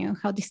revenue,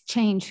 how this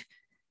change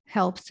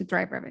helps to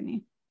drive revenue?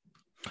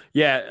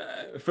 Yeah,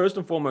 first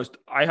and foremost,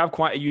 I have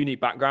quite a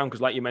unique background because,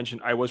 like you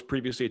mentioned, I was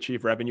previously a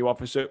chief revenue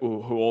officer who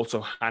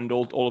also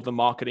handled all of the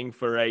marketing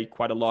for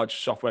quite a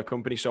large software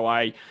company. So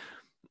I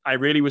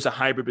really was a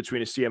hybrid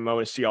between a CMO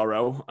and a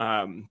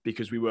CRO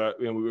because we were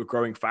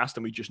growing fast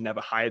and we just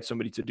never hired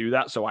somebody to do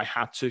that. So I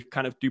had to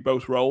kind of do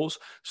both roles.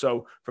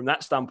 So from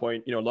that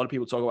standpoint, a lot of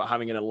people talk about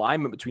having an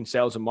alignment between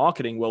sales and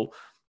marketing. Well,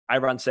 I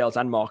ran sales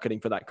and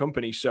marketing for that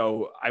company.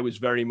 So I was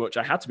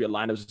I had to be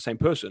aligned. I was the same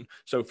person.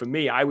 So for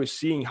me, I was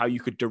seeing how you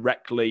could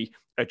directly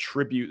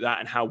attribute that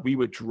and how we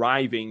were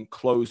driving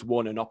closed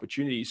won and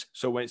opportunities.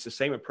 So when it's the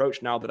same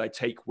approach now that I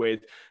take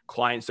with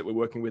clients that we're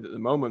working with at the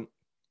moment,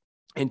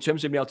 in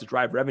terms of being able to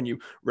drive revenue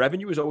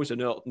is always a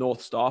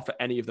North Star for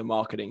any of the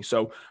marketing.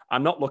 So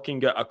I'm not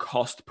looking at a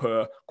cost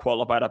per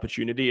qualified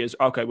opportunity as,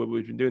 okay, well,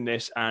 we've been doing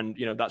this and,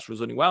 that's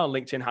resulting well.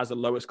 LinkedIn has the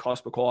lowest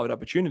cost per qualified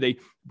opportunity,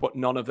 but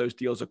none of those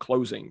deals are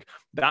closing.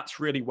 That's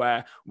really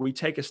where we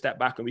take a step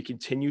back and we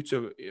continue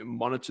to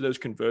monitor those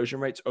conversion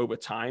rates over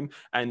time.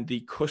 And the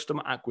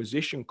customer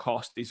acquisition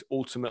cost is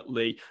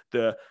ultimately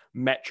the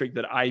metric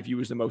that I view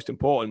as the most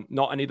important,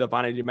 not any of the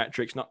vanity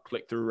metrics, not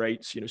click-through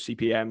rates,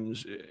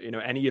 CPMs,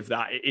 any of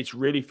that. It's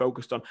really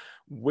focused on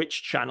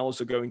which channels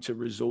are going to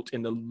result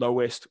in the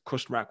lowest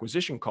customer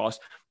acquisition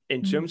cost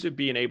in terms of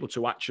being able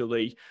to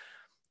actually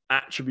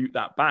attribute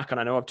that back. And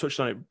I know I've touched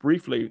on it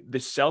briefly.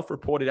 This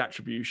self-reported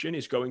attribution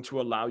is going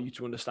to allow you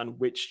to understand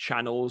which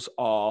channels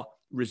are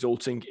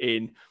resulting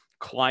in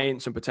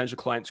clients and potential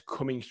clients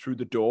coming through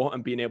the door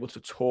and being able to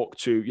talk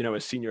to, a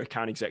senior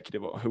account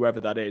executive or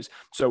whoever that is.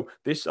 So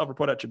this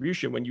self-report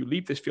attribution, when you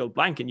leave this field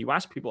blank and you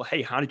ask people,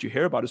 hey, how did you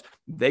hear about us?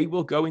 They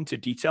will go into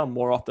detail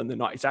more often than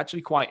not. It's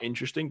actually quite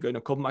interesting. A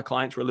couple of my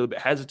clients were a little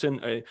bit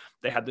hesitant.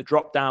 They had the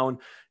drop down.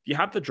 If you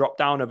have the drop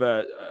down of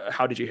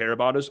how did you hear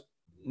about us?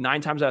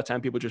 9 times out of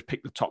 10 people just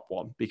pick the top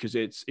one because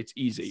it's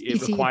easy.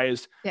 It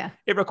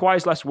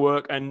requires less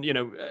work. And,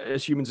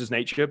 as humans as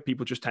nature,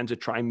 people just tend to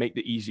try and make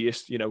the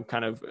easiest,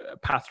 kind of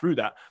path through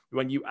that.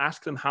 When you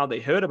ask them how they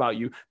heard about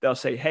you, they'll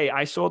say, hey,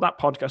 I saw that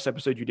podcast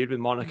episode you did with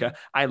Monica.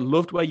 I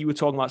loved where you were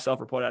talking about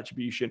self-reported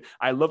attribution.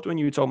 I loved when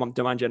you were talking about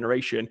demand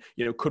generation.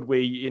 Could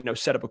we,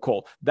 set up a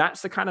call?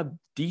 That's the kind of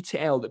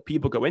detail that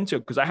people go into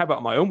because I have it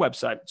on my own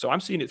website. So I'm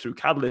seeing it through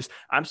Catalyst.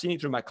 I'm seeing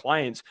it through my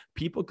clients.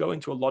 People go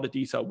into a lot of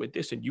detail with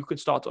this and you can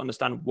start to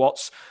understand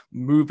what's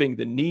moving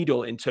the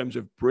needle in terms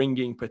of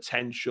bringing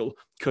potential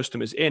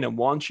customers in. And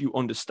once you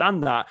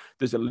understand that,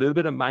 there's a little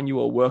bit of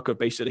manual work of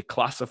basically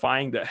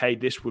classifying that, hey,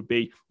 this would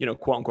be,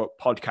 quote unquote,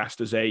 podcast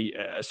as a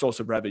source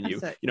of revenue.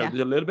 There's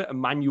a little bit of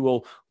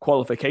manual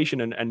qualification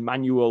and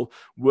manual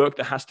work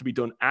that has to be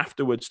done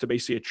afterwards to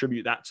basically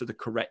attribute that to the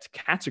correct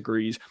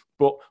categories.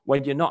 But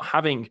when you're not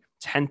having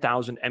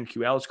 10,000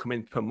 MQLs come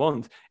in per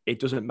month, it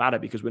doesn't matter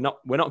because we're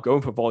not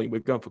going for volume, we're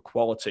going for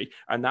quality.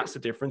 And that's the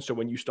difference. So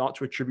when you start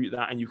to attribute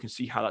that and you can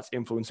see how that's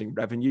influencing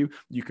revenue,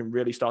 you can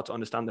really start to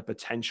understand the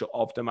potential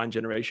of demand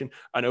generation.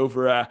 And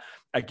over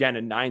again,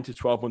 a 9 to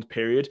 12 month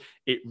period,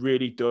 it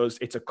really does.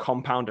 It's a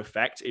compound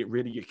effect. It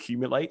really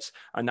accumulates.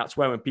 And that's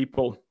where when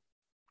people,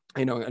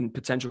 and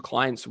potential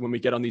clients, when we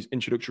get on these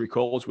introductory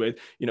calls with,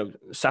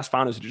 SaaS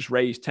founders who just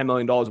raised $10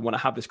 million and want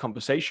to have this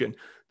conversation,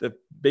 the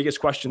biggest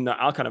question that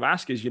I'll kind of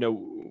ask is,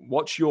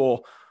 what's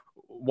your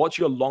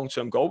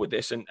long-term goal with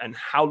this? And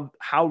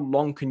how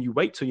long can you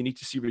wait till you need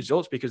to see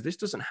results? Because this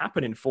doesn't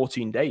happen in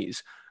 14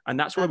 days. And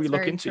that's where we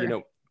look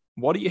into,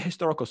 what are your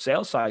historical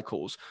sales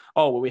cycles?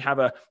 Oh, well, we have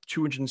a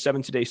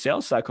 270-day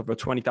sales cycle for a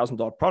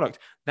 $20,000 product.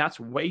 That's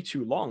way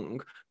too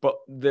long. But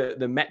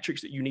the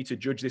metrics that you need to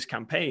judge this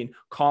campaign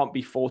can't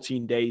be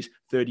 14 days,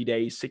 30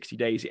 days, 60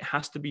 days. It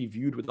has to be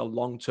viewed with a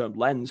long-term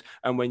lens.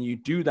 And when you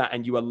do that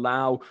and you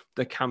allow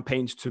the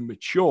campaigns to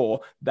mature,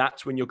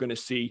 that's when you're going to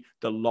see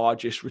the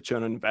largest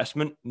return on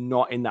investment,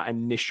 not in that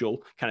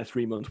initial kind of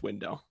 3-month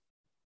window.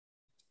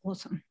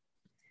 Awesome.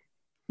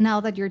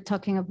 Now that you're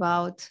talking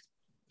about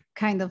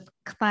kind of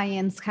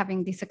clients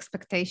having these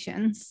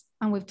expectations,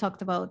 and we've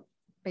talked about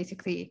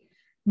basically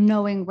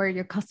knowing where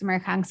your customer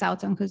hangs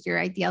out and who's your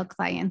ideal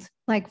client.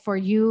 Like for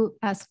you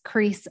as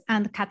Chris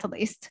and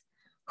Catalyst,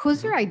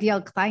 who's your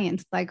ideal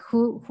client? Like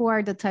who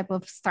are the type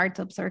of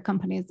startups or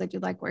companies that you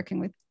like working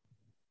with?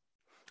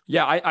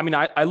 Yeah,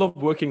 I love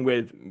working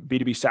with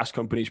B2B SaaS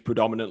companies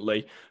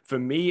predominantly. For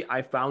me,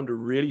 I found a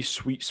really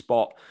sweet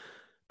spot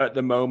at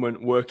the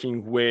moment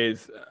working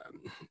with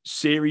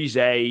Series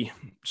A,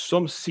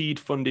 some seed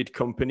funded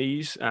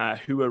companies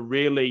who are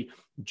really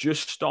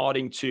just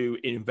starting to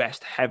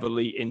invest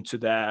heavily into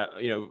their,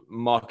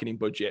 marketing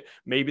budget.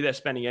 Maybe they're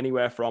spending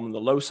anywhere from the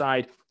low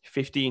side,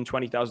 $15,000,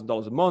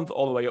 $20,000 a month,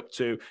 all the way up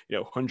to,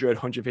 $100,000,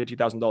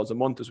 $150,000 a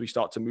month as we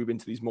start to move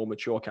into these more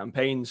mature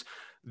campaigns.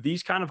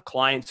 These kind of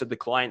clients are the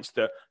clients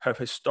that have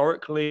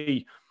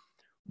historically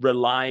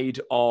relied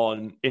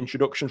on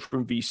introductions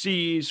from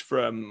VCs,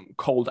 from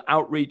cold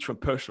outreach, from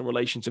personal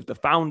relations of the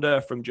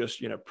founder, from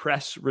just,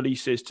 press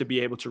releases to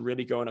be able to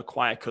really go and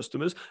acquire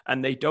customers.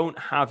 And they don't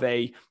have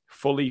a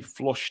fully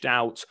flushed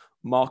out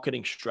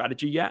marketing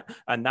strategy yet.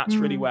 And that's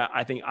really where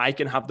I think I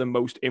can have the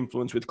most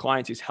influence with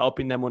clients, is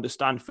helping them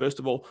understand, first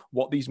of all,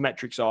 what these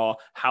metrics are,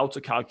 how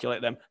to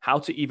calculate them, how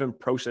to even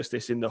process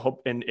this in the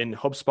in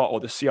HubSpot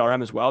or the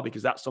CRM as well,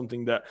 because that's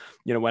something that,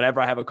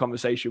 whenever I have a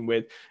conversation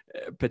with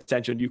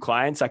potential new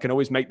clients, I can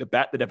always make the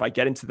bet that if I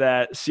get into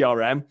their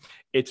CRM,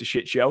 it's a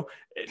shit show.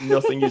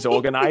 Nothing is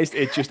organized.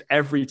 It's just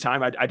every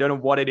time, I don't know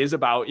what it is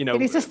about,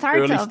 it is a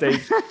startup.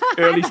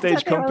 early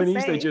stage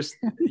companies. They just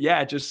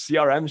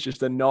CRMs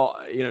just are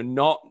not,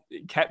 not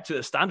kept to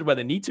the standard where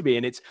they need to be.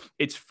 And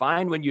it's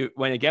fine when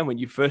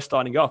you're first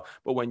starting off,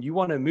 but when you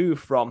want to move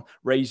from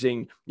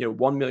raising,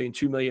 $1 million,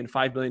 $2 million,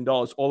 $5 million,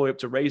 all the way up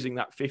to raising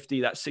that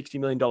 $60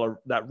 million,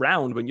 that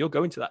round, when you're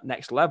going to that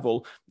next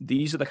level,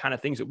 these are the kind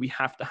of things that we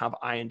have to have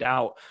ironed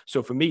out.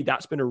 So for me,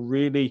 that's been a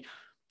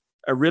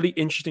really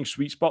interesting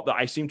sweet spot that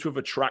I seem to have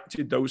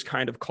attracted those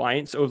kind of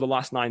clients over the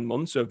last 9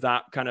 months, of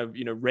that kind of,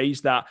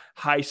 raise that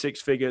high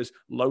 6 figures,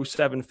 low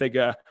 7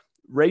 figure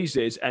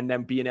raises, and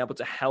then being able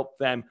to help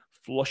them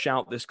flush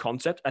out this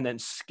concept and then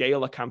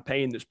scale a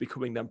campaign that's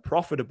becoming them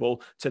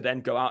profitable, to then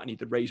go out and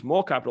either raise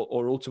more capital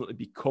or ultimately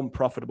become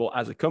profitable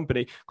as a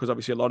company. Because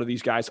obviously a lot of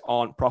these guys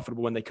aren't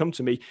profitable when they come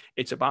to me.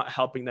 It's about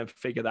helping them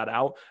figure that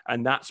out.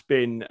 And that's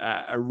been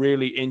a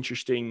really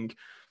interesting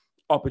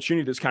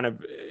opportunity that's kind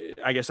of,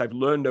 I guess I've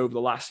learned over the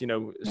last,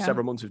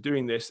 several months of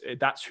doing this.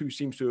 That's who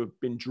seems to have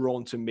been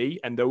drawn to me.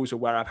 And those are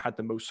where I've had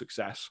the most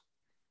success.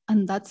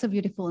 And that's a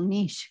beautiful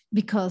niche,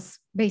 because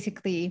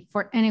basically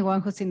for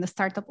anyone who's in the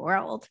startup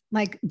world,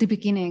 like the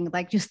beginning,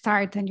 like you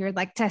start and you're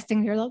like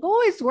testing, you're like,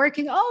 oh, it's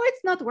working. Oh,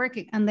 it's not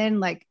working. And then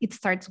like it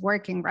starts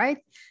working, right?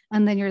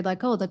 And then you're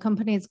like, oh, the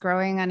company is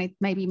growing and it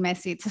may be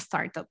messy. It's a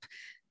startup.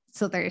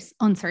 So there's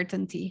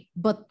uncertainty.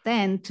 But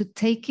then to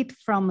take it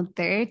from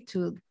there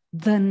to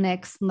the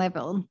next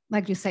level,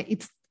 like you say,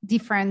 it's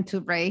different to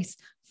raise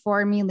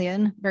 4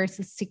 million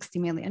versus 60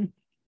 million.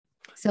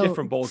 So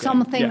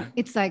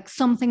it's like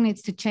something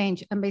needs to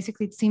change. And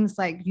basically it seems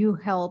like you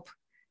help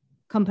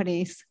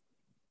companies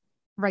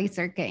raise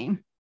their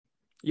game.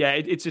 Yeah,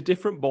 it's a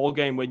different ball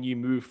game when you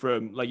move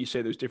from, like you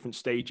say, those different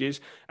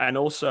stages, and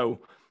also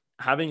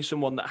having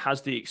someone that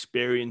has the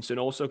experience and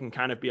also can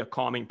kind of be a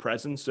calming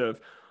presence of,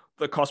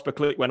 the cost per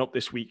click went up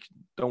this week,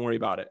 don't worry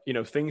about it.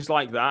 Things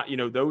like that,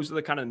 those are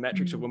the kind of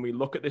metrics of when we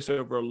look at this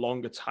over a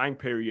longer time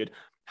period,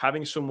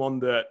 having someone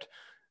that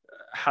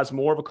has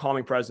more of a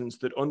calming presence,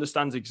 that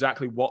understands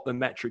exactly what the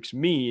metrics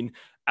mean,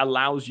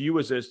 allows you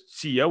as a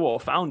CEO or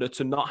founder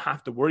to not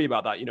have to worry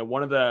about that.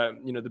 One of the,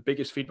 the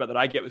biggest feedback that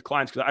I get with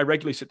clients, because I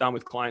regularly sit down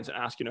with clients and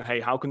ask, hey,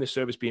 how can this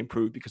service be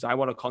improved? Because I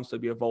want to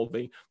constantly be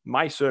evolving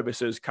my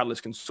services,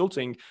 Catalyst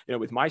Consulting,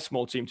 with my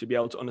small team, to be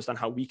able to understand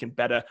how we can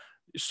better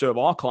serve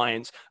our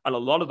clients. And a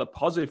lot of the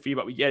positive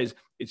feedback we get is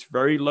it's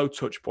very low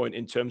touch point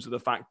in terms of the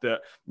fact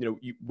that,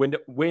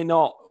 we're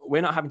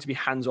not having to be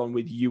hands-on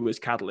with you as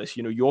Catalyst.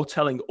 You're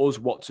telling us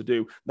what to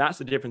do. That's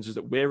the difference, is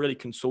that we're really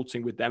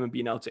consulting with them and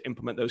being able to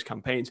implement those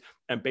campaigns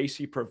and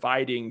basically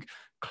providing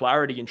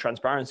clarity and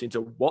transparency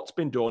into what's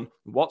been done,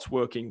 what's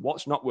working,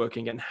 what's not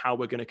working, and how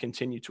we're going to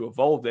continue to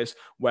evolve this.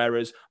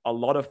 Whereas a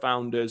lot of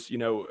founders,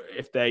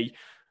 if they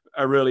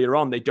are earlier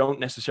on, they don't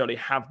necessarily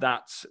have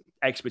that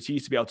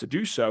expertise to be able to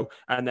do so.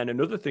 And then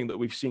another thing that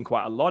we've seen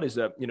quite a lot is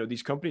that,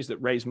 these companies that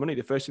raise money,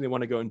 the first thing they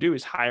want to go and do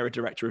is hire a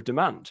director of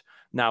demand.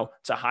 Now,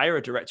 to hire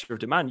a director of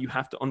demand, you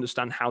have to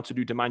understand how to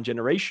do demand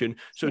generation.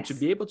 So to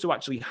be able to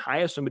actually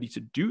hire somebody to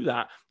do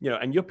that,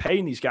 and you're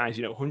paying these guys,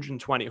 $120,000,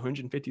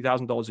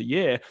 $150,000 a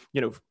year,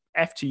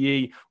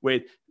 FTE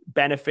with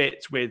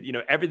benefits, with,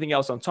 everything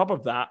else on top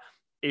of that.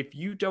 If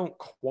you don't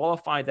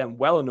qualify them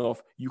well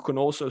enough, you can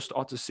also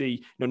start to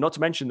see, not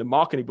to mention the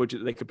marketing budget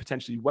that they could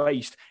potentially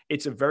waste.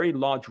 It's a very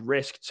large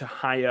risk to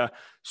hire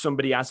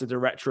somebody as a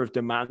director of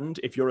demand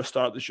if you're a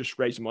startup that's just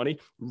raised money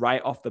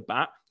right off the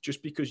bat,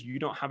 just because you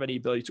don't have any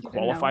ability to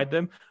qualify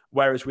them.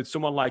 Whereas with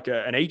someone like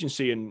an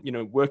agency and,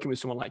 working with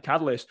someone like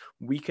Catalyst,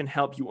 we can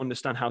help you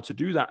understand how to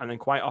do that. And then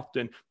quite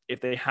often,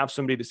 if they have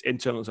somebody that's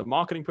internal as a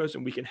marketing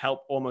person, we can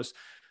help almost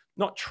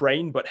not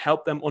train, but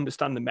help them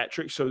understand the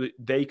metrics so that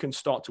they can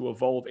start to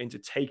evolve into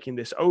taking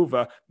this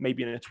over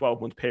maybe in a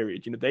 12-month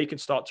period. They can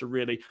start to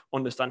really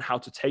understand how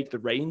to take the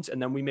reins,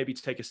 and then we maybe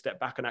take a step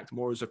back and act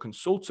more as a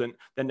consultant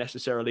than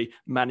necessarily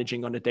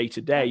managing on a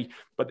day-to-day.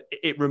 But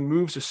it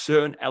removes a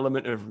certain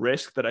element of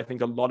risk that I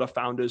think a lot of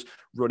founders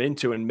run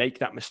into and make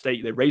that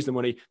mistake. They raise the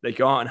money, they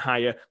go out and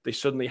hire, they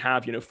suddenly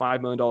have,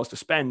 $5 million to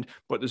spend,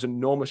 but there's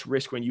enormous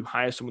risk when you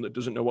hire someone that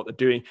doesn't know what they're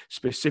doing,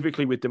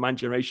 specifically with demand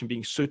generation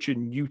being such a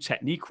new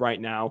technique right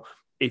now.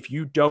 If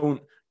you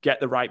don't get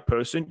the right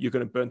person, you're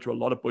going to burn through a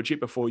lot of budget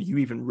before you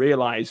even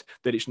realize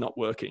that it's not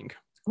working.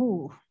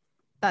 Ooh,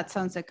 that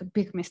sounds like a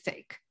big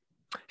mistake.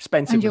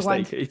 Expensive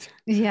mistake.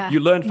 You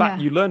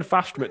learn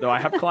fast from it, though. I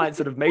have clients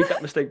that have made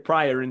that mistake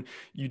prior, and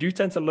you do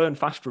tend to learn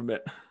fast from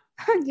it.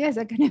 Yes,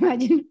 I can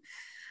imagine.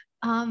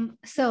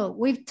 So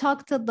we've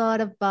talked a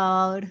lot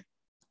about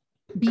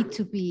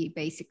B2B,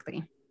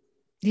 basically.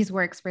 This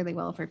works really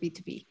well for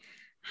B2B.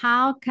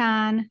 How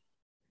can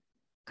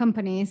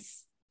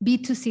companies,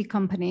 B2C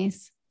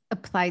companies,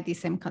 apply the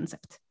same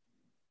concept?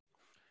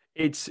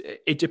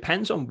 It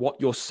depends on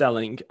what you're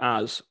selling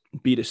as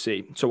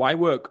B2C. So I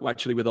work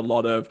actually with a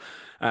lot of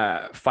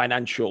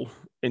financial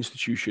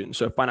institutions,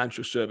 so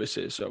financial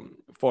services, so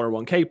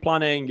 401k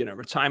planning,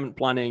 retirement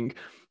planning.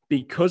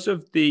 Because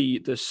of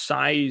the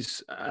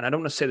size, and I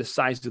don't want to say the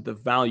size of the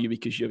value,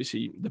 because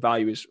the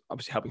value is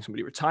obviously helping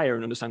somebody retire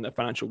and understand their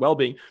financial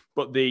well-being,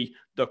 but the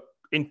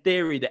in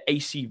theory, the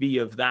ACV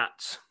of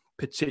that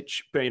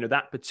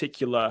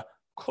particular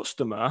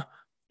customer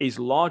is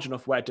large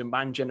enough where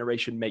demand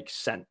generation makes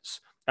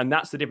sense. And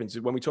that's the difference.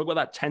 When we talk about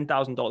that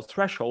 $10,000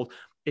 threshold,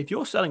 if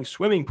you're selling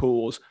swimming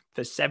pools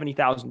for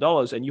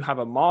 $70,000 and you have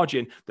a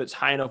margin that's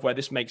high enough where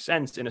this makes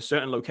sense in a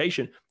certain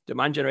location,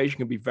 demand generation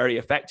can be very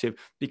effective,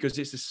 because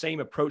it's the same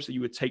approach that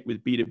you would take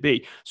with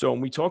B2B. So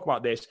when we talk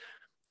about this,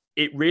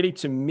 it really,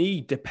 to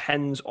me,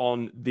 depends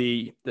on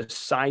the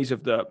size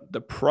of the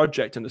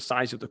project and the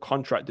size of the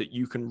contract that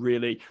you can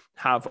really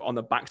have on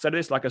the backside of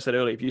this. Like I said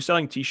earlier, if you're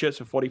selling t-shirts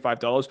for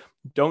 $45,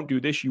 don't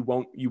do this. You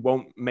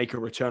won't make a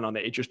return on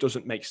it. It just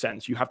doesn't make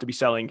sense. You have to be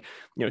selling,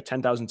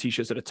 10,000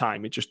 t-shirts at a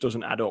time. It just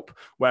doesn't add up.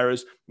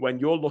 Whereas when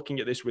you're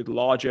looking at this with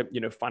larger,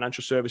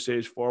 financial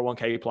services,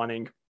 401k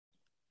planning,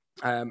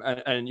 and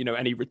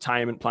any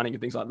retirement planning and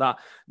things like that,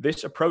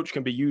 this approach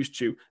can be used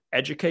to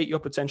educate your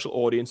potential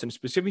audience. And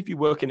specifically, if you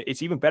work in,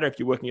 it's even better if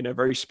you're working in a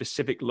very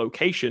specific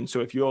location. So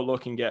if you're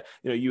looking at,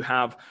 you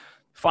have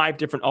 5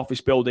 different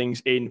office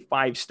buildings in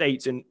 5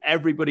 states, and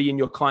everybody in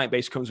your client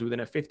base comes within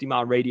a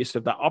 50-mile radius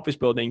of that office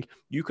building,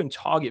 you can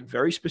target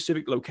very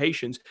specific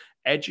locations,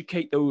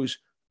 educate those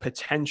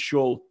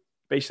potential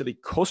basically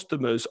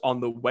customers on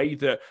the way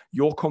that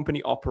your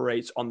company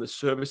operates, on the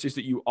services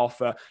that you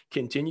offer,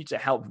 continue to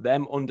help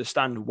them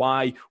understand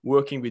why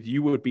working with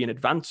you would be an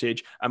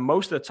advantage. And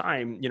most of the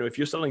time, if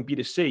you're selling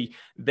B2C,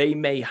 they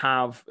may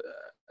have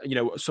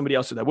somebody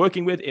else that they're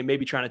working with. It may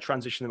be trying to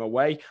transition them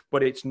away,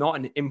 but it's not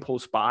an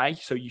impulse buy.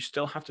 So you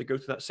still have to go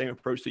through that same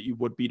approach that you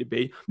would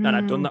B2B. And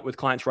I've done that with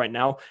clients right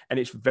now, and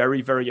it's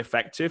very, very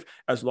effective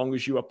as long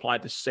as you apply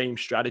the same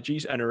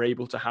strategies and are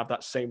able to have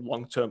that same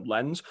long-term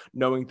lens,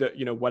 knowing that,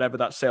 whatever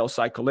that sales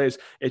cycle is,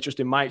 it's just,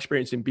 in my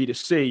experience in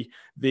B2C,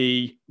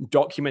 the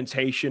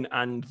documentation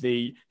and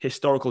the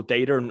historical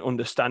data and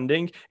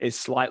understanding is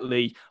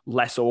slightly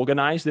less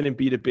organized than in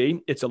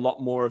B2B. It's a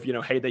lot more of,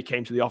 hey, they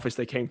came to the office,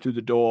 they came through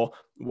the door,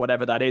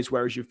 whatever that is.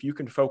 Whereas if you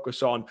can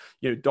focus on,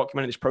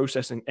 documenting this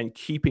process and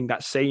keeping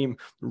that same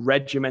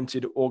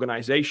regimented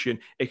organization,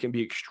 it can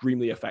be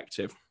extremely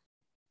effective.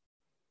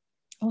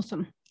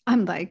 Awesome.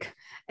 I'm like,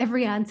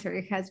 every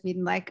answer has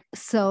been like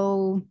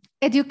so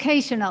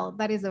educational.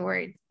 That is the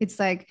word. It's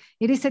like,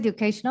 it is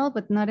educational,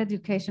 but not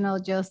educational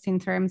just in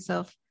terms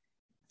of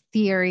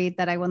theory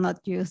that I will not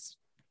use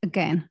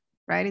again,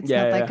 right? It's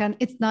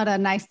it's not a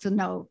nice to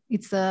know.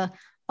 It's a,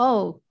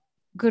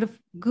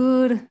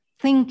 good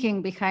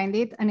thinking behind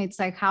it. And it's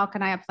like, how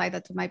can I apply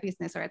that to my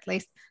business? Or at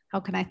least how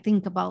can I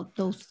think about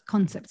those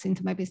concepts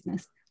into my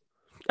business?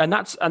 And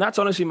that's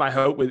honestly my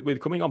hope with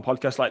coming on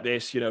podcasts like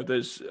this.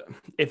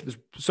 If there's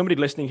somebody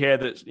listening here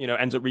that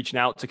ends up reaching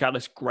out to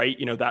Catalyst, great.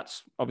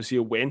 That's obviously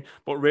a win.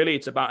 But really,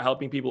 it's about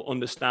helping people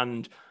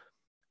understand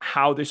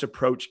how this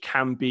approach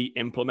can be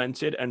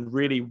implemented, and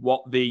really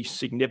what the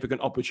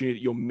significant opportunity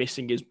that you're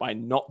missing is by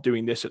not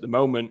doing this at the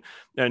moment.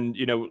 And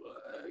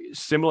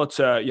similar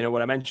to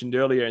what I mentioned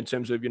earlier in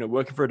terms of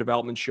working for a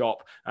development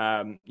shop,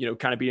 kind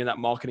of being in that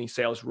marketing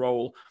sales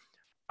role,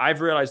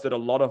 I've realized that a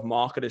lot of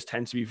marketers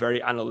tend to be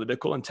very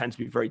analytical and tend to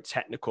be very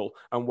technical.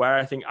 And where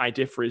I think I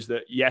differ is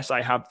that, yes,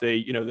 I have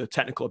the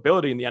technical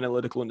ability and the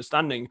analytical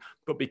understanding,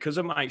 but because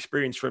of my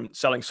experience from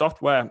selling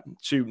software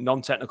to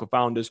non-technical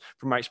founders,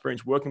 from my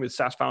experience working with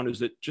SaaS founders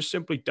that just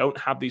simply don't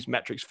have these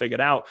metrics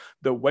figured out,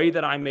 the way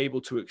that I'm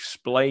able to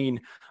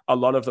explain a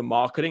lot of the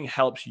marketing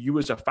helps you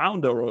as a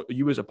founder or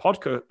you as a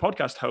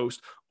podcast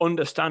host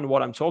understand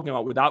what I'm talking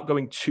about without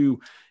going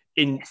too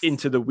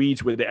into the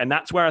weeds with it. And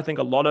that's where I think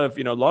a lot of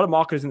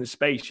marketers in the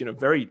space,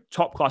 very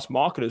top class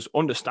marketers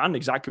understand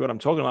exactly what I'm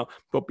talking about,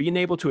 but being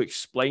able to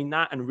explain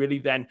that and really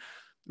then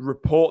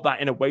report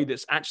that in a way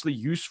that's actually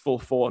useful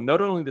for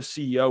not only the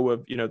CEO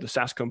of, the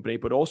SaaS company,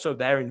 but also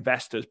their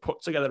investors,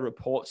 put together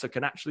reports that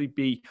can actually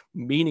be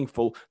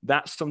meaningful.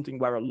 That's something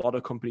where a lot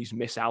of companies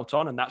miss out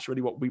on. And that's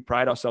really what we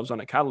pride ourselves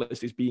on at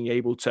Catalyst, is being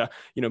able to,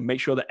 make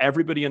sure that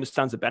everybody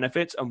understands the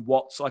benefits and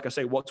what's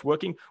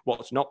working,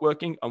 what's not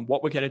working, and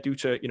what we're going to do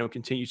to,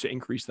 continue to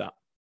increase that.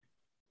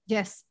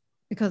 Yes,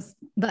 because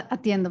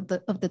at the end of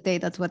the day,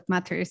 that's what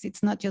matters.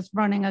 It's not just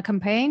running a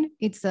campaign.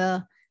 It's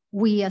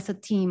we as a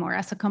team or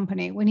as a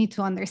company, we need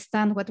to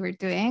understand what we're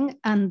doing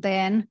and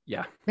then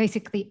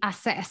basically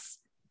assess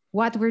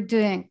what we're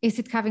doing. Is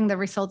it having the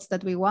results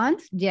that we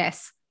want?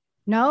 Yes.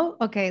 No?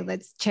 Okay,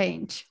 let's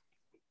change.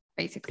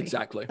 Basically.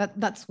 Exactly.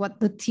 That's what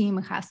the team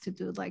has to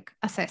do, like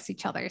assess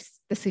each other's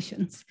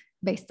decisions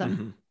based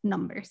on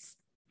numbers.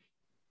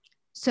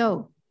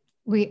 So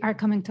we are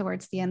coming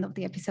towards the end of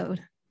the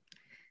episode.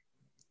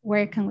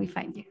 Where can we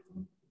find you?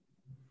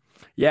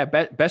 Yeah,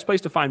 best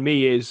place to find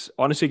me is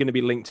honestly going to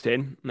be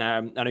LinkedIn.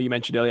 I know you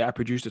mentioned earlier, I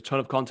produced a ton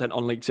of content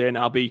on LinkedIn.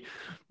 I'll be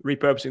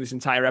repurposing this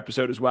entire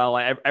episode as well.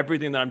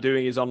 Everything that I'm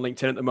doing is on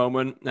LinkedIn at the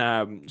moment.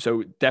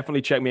 So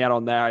definitely check me out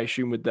on there. I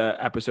assume with the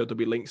episode, there'll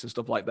be links and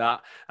stuff like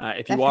that.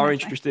 If you are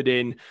interested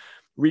in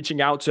reaching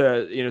out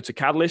to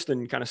Catalyst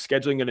and kind of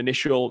scheduling an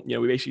initial,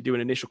 we basically do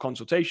an initial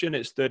consultation.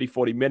 It's 30,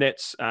 40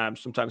 minutes,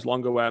 sometimes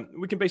longer, where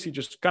we can basically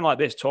just kind of like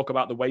this, talk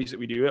about the ways that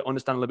we do it,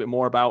 understand a little bit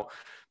more about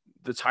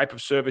the type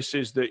of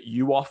services that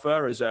you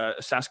offer as a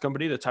SaaS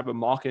company, the type of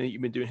marketing that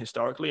you've been doing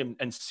historically,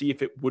 and see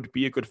if it would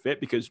be a good fit,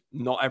 because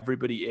not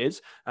everybody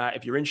is.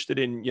 If you're interested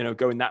in,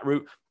 going that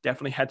route,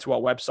 definitely head to our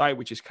website,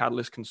 which is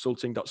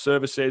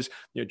catalystconsulting.services.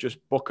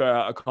 Just book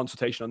a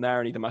consultation on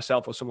there, and either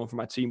myself or someone from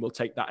my team will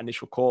take that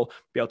initial call,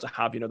 be able to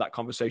have, that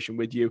conversation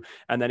with you.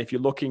 And then if you're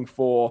looking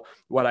for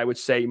what I would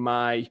say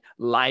my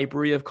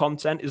library of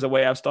content is the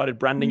way I've started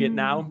branding it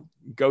now,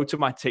 go to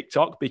my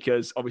TikTok,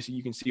 because obviously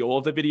you can see all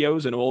of the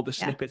videos and all the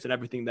snippets and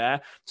everything there.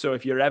 So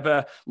if you're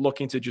ever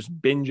looking to just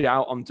binge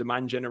out on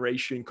demand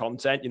generation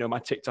content, my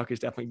TikTok is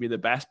definitely be the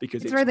best,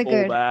 because it's really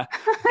good there.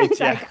 It's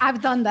like,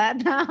 I've done that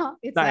now.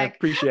 I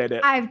appreciate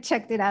it. I've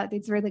checked it out.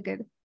 It's really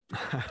good.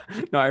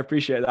 No, I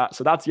appreciate that.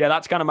 So that's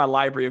kind of my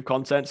library of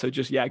content. So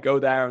just, go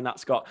there, and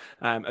that's got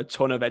a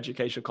ton of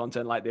educational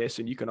content like this.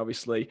 And you can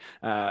obviously,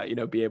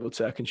 be able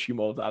to consume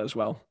all of that as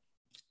well.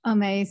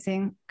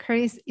 Amazing.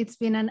 Chris, it's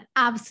been an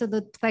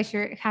absolute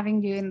pleasure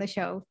having you in the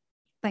show.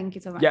 Thank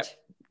you so much. Yep.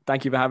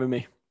 Thank you for having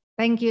me.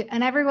 Thank you.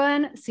 And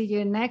everyone, see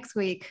you next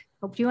week.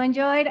 Hope you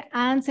enjoyed,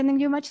 and sending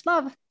you much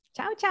love.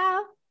 Ciao,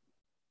 ciao.